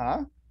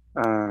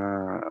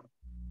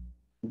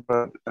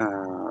 But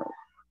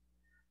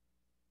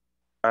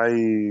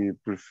I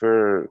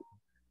prefer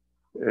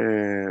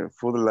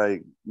food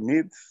like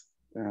meats,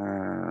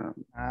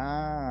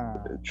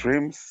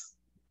 shrimps,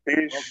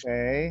 fish.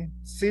 Okay,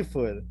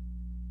 seafood.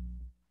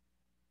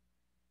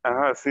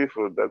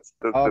 Seafood. That's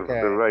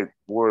Okay. the right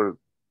word.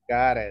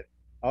 Got it.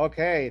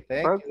 Okay,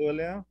 thank you,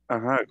 Julio.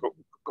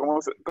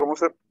 ¿Cómo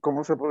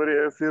se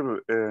podría decir?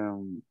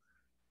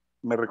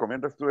 ¿Me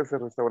recomiendas tú ese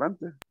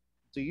restaurante?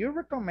 do you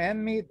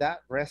recommend me that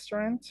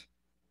restaurant?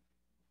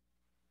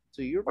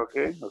 Do you?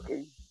 Okay. Do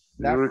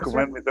you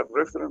recommend me that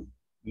restaurant?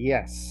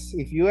 Yes.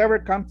 If you ever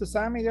come to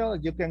San Miguel,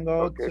 you can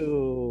go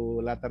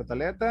to La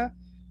Tartaleta.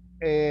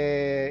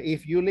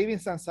 If you live in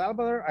San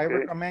Salvador, I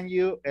recommend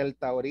you El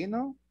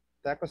Taurino,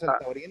 Tacos El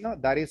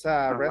Taurino. That is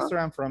a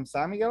restaurant from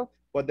San Miguel,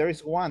 but there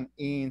is one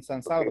in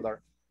San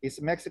Salvador.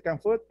 It's Mexican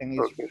food and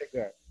it's really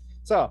good.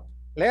 So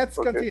let's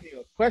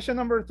continue. Question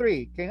number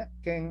 3.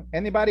 Can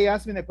anybody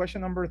ask me the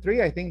question number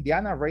 3? I think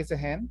Diana raised a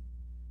hand.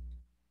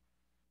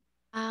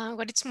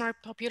 What is more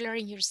popular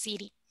in your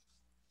city?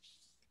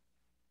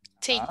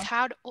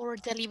 Takeout or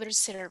delivery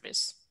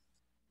service?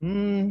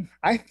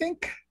 I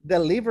think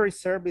delivery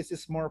service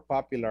is more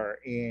popular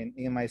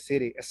in my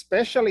city,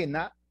 especially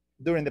not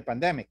during the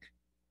pandemic.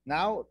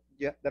 Now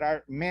there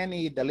are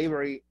many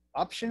delivery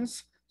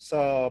options,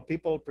 so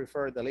people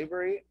prefer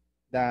delivery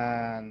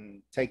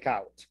than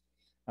takeout.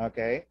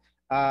 Okay,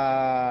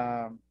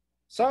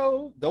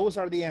 so those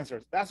are the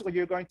answers. That's what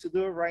you're going to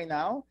do right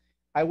now.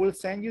 I will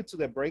send you to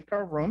the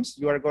breakout rooms.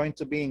 You are going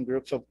to be in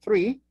groups of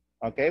 3.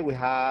 Okay, we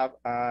have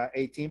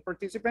 18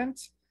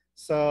 participants.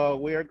 So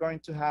we are going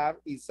to have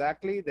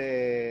exactly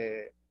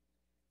the,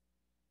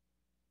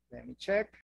 let me check.